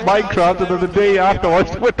just bought Minecraft and then the day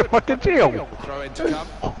afterwards went to fucking jail. Throw in to come.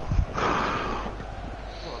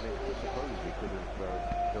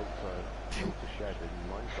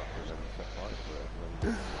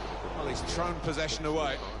 Well, he's thrown possession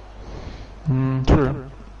away. True.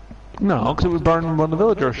 No, because it was burning one of the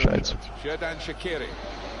villagers' sheds. Xherdan Shaqiri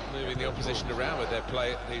moving the opposition around with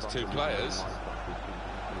these two players.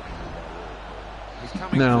 He's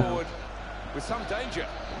coming forward with some danger.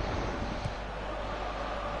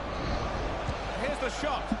 Here's the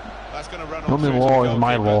shot. That's going to run on. Only law is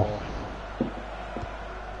my law.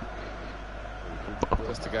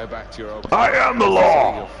 Just to go back to your old. I am the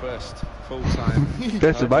law. Your first full-time.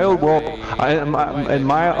 This is my own world. In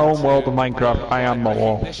my own world of Minecraft, I am the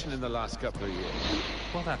law. In the last couple of years.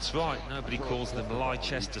 Well, that's right. Nobody calls them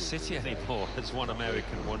Leicester City anymore, as one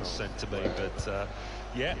American once said to me. But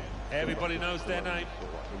yeah, everybody knows their name.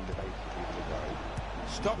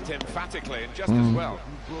 Stopped emphatically and just as well.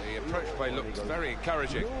 The approach play looks very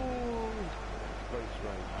encouraging.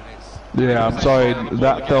 Yeah, I'm sorry,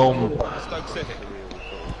 that film. Stoke City.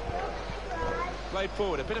 Played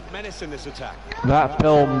forward, a bit of menace in this attack. That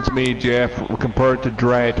film to me, Jeff, compared to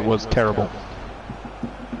Dread, was terrible.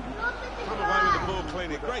 Come away with the ball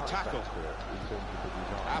cleanly. Great tackle.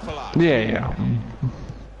 Afellay. Yeah.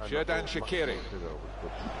 Xherdan Shaqiri.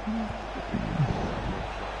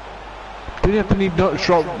 Did you have to need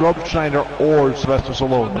Rob Schneider or Sylvester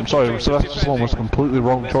Stallone? I'm sorry, Sylvester Stallone was a completely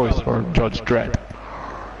wrong choice for Judge Dredd.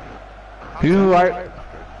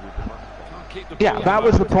 Yeah, that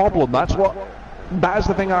was the problem. That is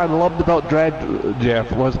the thing I loved about Dredd,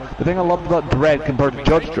 Jeff, was the thing I loved about Dredd compared to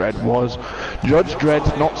Judge Dredd was Judge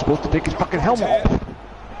Dredd's not supposed to take his fucking helmet off.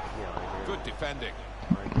 Good defending.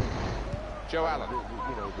 Joe Allen.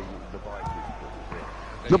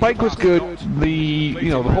 The bike was good. The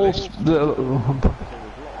whole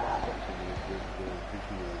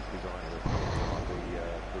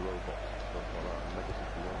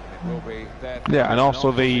yeah, and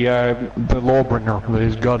also the Lawbringer with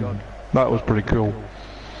his gun. That was pretty cool.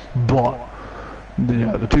 But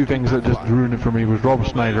the two things that just ruined it for me was Rob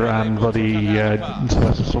Schneider and bloody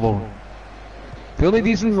Sylvester Stallone. The only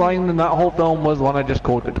decent line in that whole film was the one I just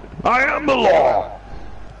quoted. I am the law!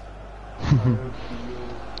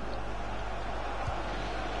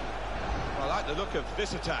 I like the look of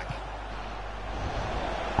this attack.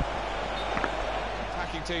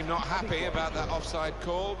 Attacking team not happy about that offside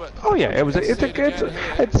call, but oh yeah, it was. Well,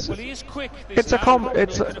 he is quick. He can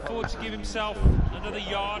afford to give himself another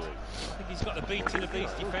yard. I think he's got the beating of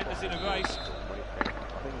these defenders in a race.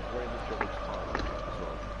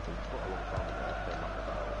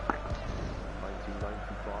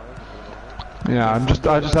 Yeah, I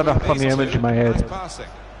just had a funny image in my head.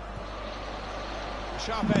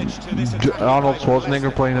 Arnold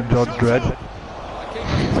Schwarzenegger playing a Judge Dredd.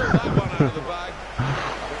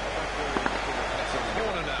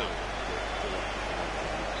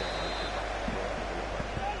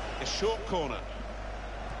 A short corner.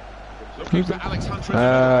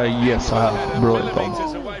 Yes, I have. Brilliant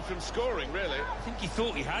goal. Away from scoring, really. I think he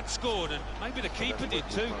thought he had scored, and maybe the keeper did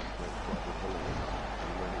too.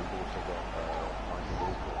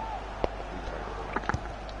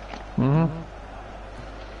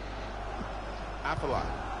 Afellay.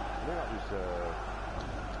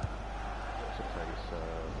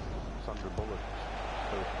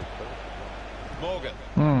 Morgan.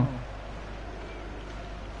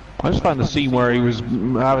 I just found the scene where he was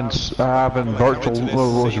having virtual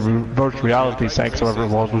reality sex, or whatever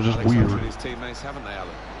it was just weird. His teammates, haven't they, Alan?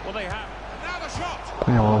 Well, they have. Now the shot.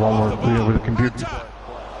 You know, the one with the computer.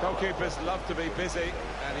 Goalkeepers love to be busy,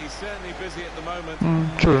 and he's certainly busy at the moment.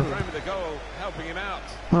 True. With the goal, helping him out.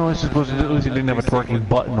 Well, I suppose at least he didn't have a twerking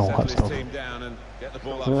butt and all that stuff. Team down and get the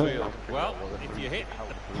ball upfield. Well, if you hit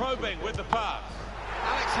probing with the pass.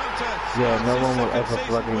 Alex Hunter. Yeah, no one will ever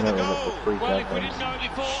bloody know it for 3 Well, if we didn't know it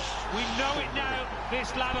before, we know it now. This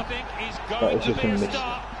lad, I think, is going to be a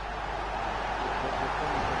start.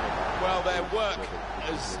 Well, their work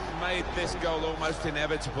has made this goal almost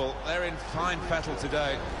inevitable. They're in fine fettle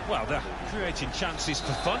today. Well, they're creating chances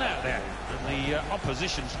for fun out there, and the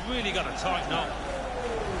opposition's really got to tighten up.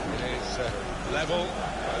 It is level.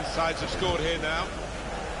 Both sides have scored here now.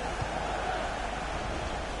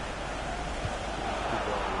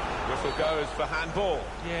 Whistle goes for handball.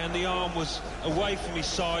 Yeah, and the arm was away from his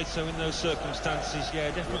side, so in those circumstances, yeah,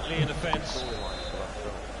 definitely an offence.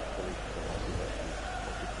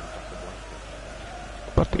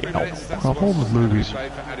 But the of all the movies. For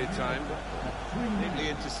added time. Neatly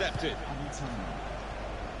intercepted.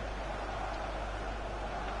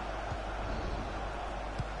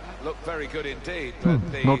 Looked very good indeed.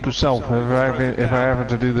 But Note to self: if I ever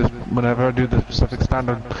to do this, whenever I do the Pacific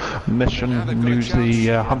Standard mission, use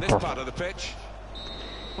the Hunter. Part of the pitch.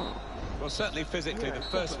 Well, certainly physically, the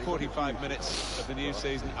first 45 minutes of the new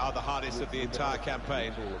season are the hardest of the entire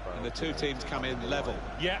campaign, and the two teams come in level.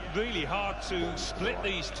 Yeah, really hard to split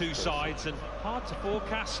these two sides, and hard to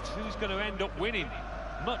forecast who's going to end up winning.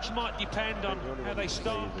 Much might depend on how they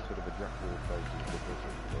start.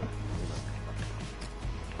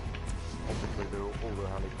 Obviously, there are all the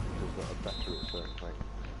helicopters that are better at certain things.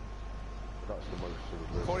 That's the most sort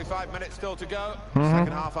of... 45 minutes still to go.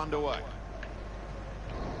 Second half underway.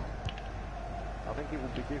 I think it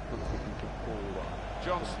would be different if you could pull that.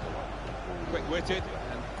 Johnston, quick-witted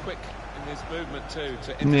and quick in his movement too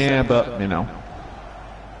to intercept. Yeah, but you know.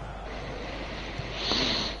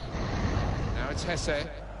 Now it's Hesse.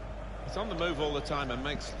 He's on the move all the time and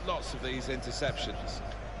makes lots of these interceptions.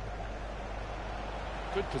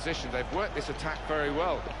 Good position. They've worked this attack very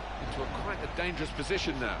well into quite a dangerous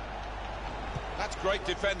position now. That's great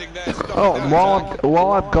defending there. Oh,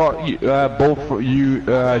 while I've got you, both you,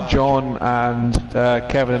 John and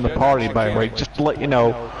Kevin in the party, by the way, just to let you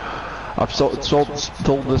know, I've told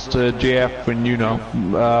this to JF and you know,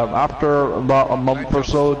 after about a month or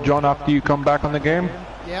so, John, after you come back on the game,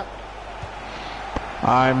 yep.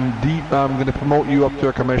 I'm going to promote you up to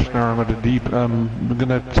a commissioner. I'm going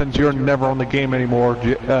to since you're never on the game anymore,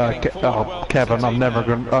 Kevin, I'm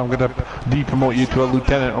going to de-promote you to a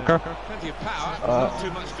lieutenant. Okay. Plenty of power, not too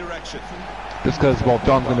much direction. Just because, well,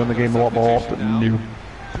 John's been in the game a lot more often than you.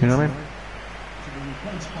 You know what I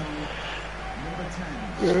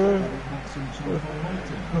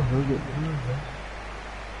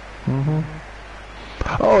mean?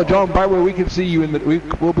 Oh, John, by the way, we can see you in the.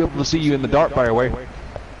 We'll be able to see you in the dark, by the way.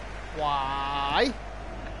 Why?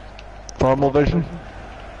 Thermal vision.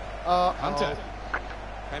 Hunter.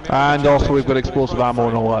 And also we've got explosive ammo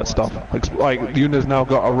and all that stuff. Like Yuna's now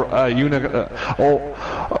got a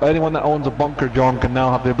anyone that owns a bunker, John, can now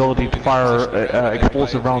have the ability to fire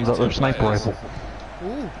explosive rounds at their sniper rifle.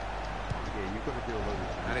 Ooh.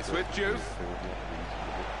 And it's with Juice.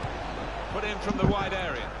 Put in from the wide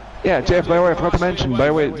area. Yeah, Jeff, by the way, I forgot to mention, by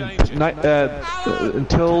the way,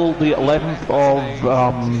 until the 11th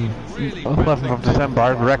of December,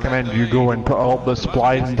 I'd recommend you go and put all the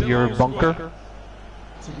supplies into your bunker.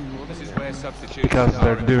 Because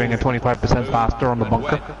they're doing a 25% faster on the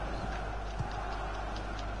bunker.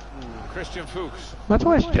 Christian Fuchs. That's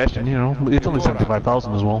my suggestion, you know, it's only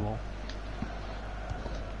 75,000 as well.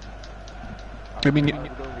 I mean,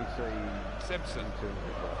 Simpson.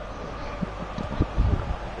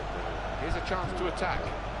 Here's a chance to attack.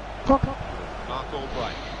 Mark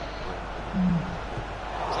Albright.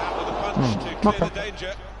 He's out with a punch to clear the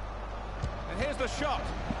danger. And here's the shot.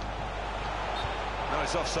 No,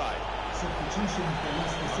 it's offside. Substitution for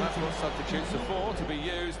that's what substitutes are for, to be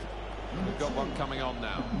used. We've got one coming on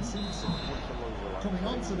now. Coming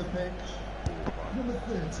onto the pitch, number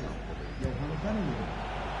 30, Johan Benelli.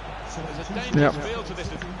 There's a dangerous feel to this.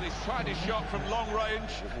 He's tried his shot from long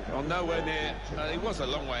range. Well, nowhere near. He was a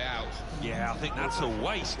long way out. Yeah, I think that's a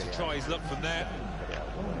waste to try his luck from there.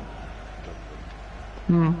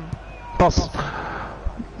 Plus,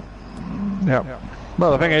 yeah.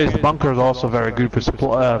 Well, the thing is, the bunker is also very good for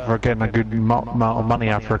for getting a good amount of money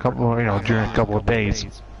after a couple, you know, during a couple of days.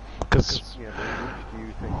 Because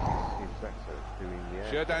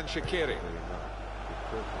Jordan Shaqiri.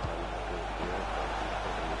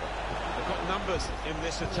 They've got numbers in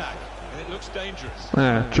this attack, and it looks dangerous.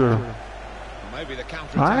 Yeah, true. Maybe the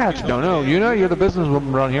counter. I actually don't know. You know, you're the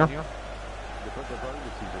businesswoman around here.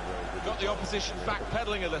 Got the opposition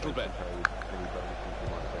backpedaling a little bit.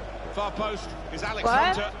 Far post is Alex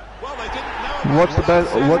What? Hunter. Well, they didn't know. What's the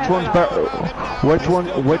best? Which one's better?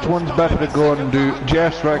 Which one's better to go and do?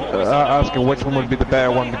 Jeff's asking which one would be the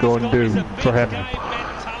better one to go and do for him.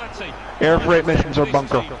 Air freight missions or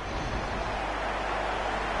bunker?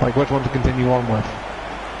 Like which one to continue on with?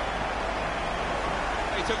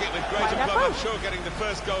 took it with great aplomb. I'm sure getting the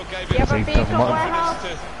first goal gave him vehicle confidence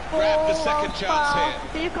to grab the second chance here.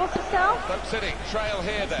 Vehicles to sell? Stoke City trail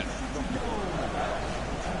here then.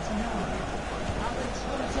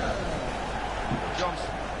 Johnson.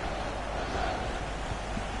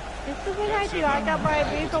 This is what I do. I got my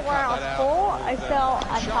vehicle warehouse full. I sell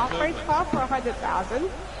a top race car for 100,000.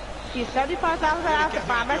 Use 75,000 out to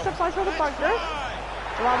buy my supplies for the bunker.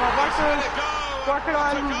 While my workers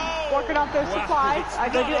working on their supplies, I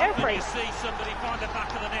go do air freight.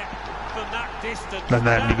 And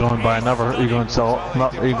then you go and buy another. You go and sell.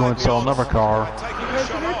 You go and sell another car.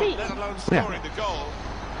 Yeah.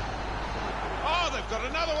 Oh, they've got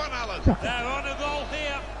another one, Alan. They're on a roll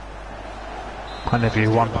here. And if you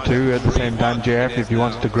want to, at the same time, Jeff, if you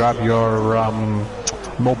want to grab your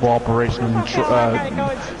mobile operation, I gotta go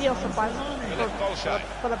and steal supplies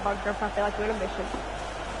for the bunker if I feel like doing a mission.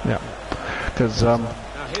 yeah, because as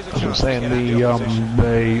I'm saying,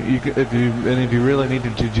 if you really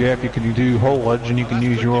needed to, Jeff, you can do haulage, and you can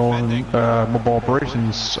use your own mobile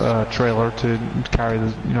operations trailer to carry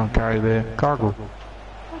the cargo.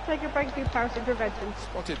 I'll take a break through power intervention.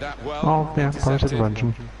 Spotted that well. Oh yeah, power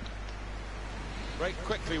intervention. Break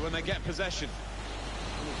quickly when they get possession.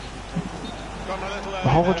 The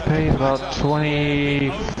haulage pay is about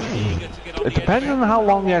 20. It depends on how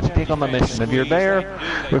long you have to take on the mission. If you're there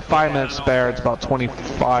with 5 minutes spare, it's about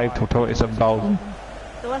 25 to 27,000.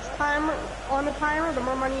 The less time on the timer, the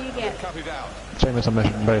more money you get. Same as a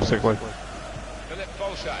mission, basically. Philip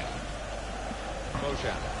Bolshai.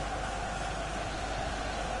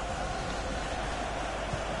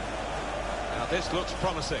 Now this looks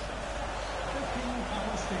promising.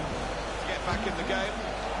 Get back in the game.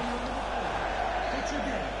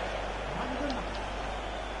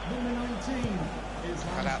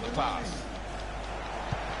 Cut out the pass.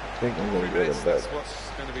 I think I'm going to get a That's what's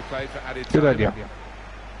going to be played for added time. Good idea.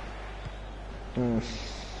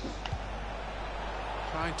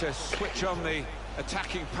 Trying to switch on the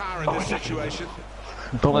attacking power in this situation.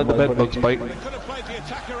 Don't let the bed bugs bite. They could have played the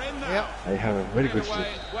attacker in now. Yep. I have a very good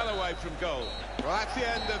Away, well away from goal. Well, that's the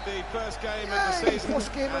end of the first game of the season,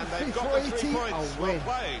 First game and of they've got the 3 fifa18, points. I'll Well win.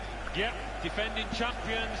 played. Yep, defending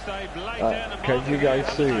champions, they've laid down a mark. Can you guys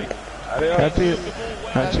see? Catch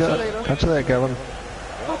you later, Kevin.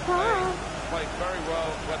 Played very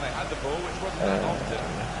well when they had the ball, which wasn't that often.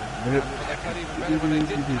 And they played even better when they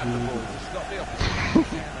didn't have the ball to stop the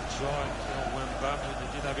opposition. Yeah, that's right. When badly they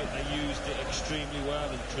did have it, they used it extremely well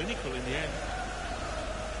and clinical in the end.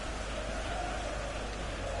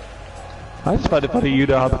 I just find it funny, you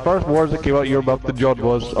know, how the first words that came out of your mouth to John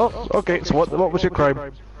was, oh, okay, so what was your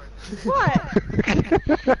crime? What?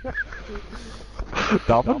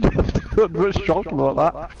 Nothing. I was shocked about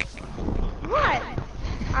that. What?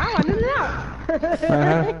 I want to know.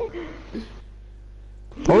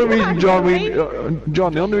 The only reason,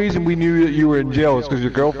 John, the only reason we knew that you were in jail is because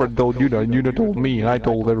your girlfriend told you that, and you told me, and I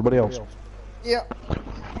told everybody else. Yeah.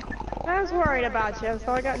 I was worried about you,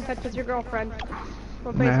 so I got in touch with your girlfriend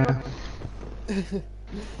on Facebook.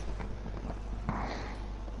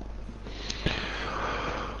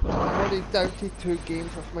 I've already downloaded 2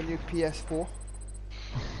 games with my new PS4.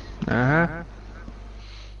 Yeah.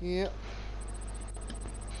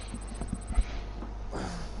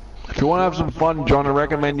 If you want to have some fun, John, I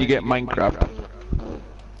recommend you get Minecraft.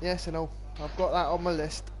 Yes, I know. I've got that on my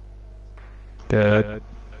list. Good.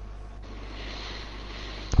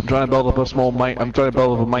 I'm trying to build up a small I'm trying to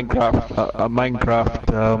build up a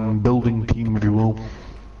Minecraft building team, if you will.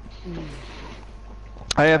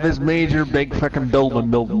 I have this major big fucking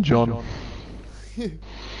building, John.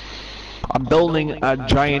 I'm building a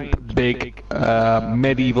giant big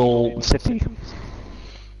medieval city.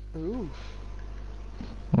 Ooh.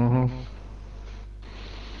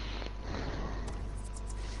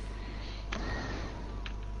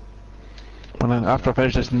 And then after I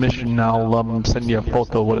finish this mission, I'll send you a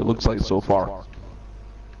photo of what it looks like so far.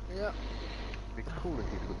 Yeah. It'd be cool if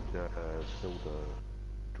you could build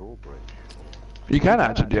a drawbridge. You can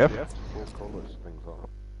actually, Jeff. Four colours, things like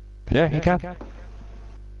that. Yeah, you can.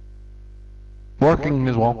 Working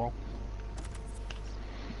as well.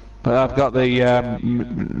 But I've got the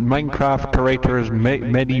Minecraft Curator's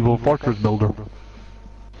Medieval Fortress Builder.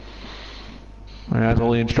 It has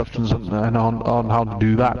all the instructions on how to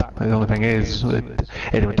do that. The only thing is,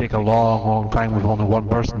 it would take a long time with only one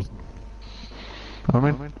person. You know what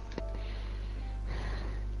I mean?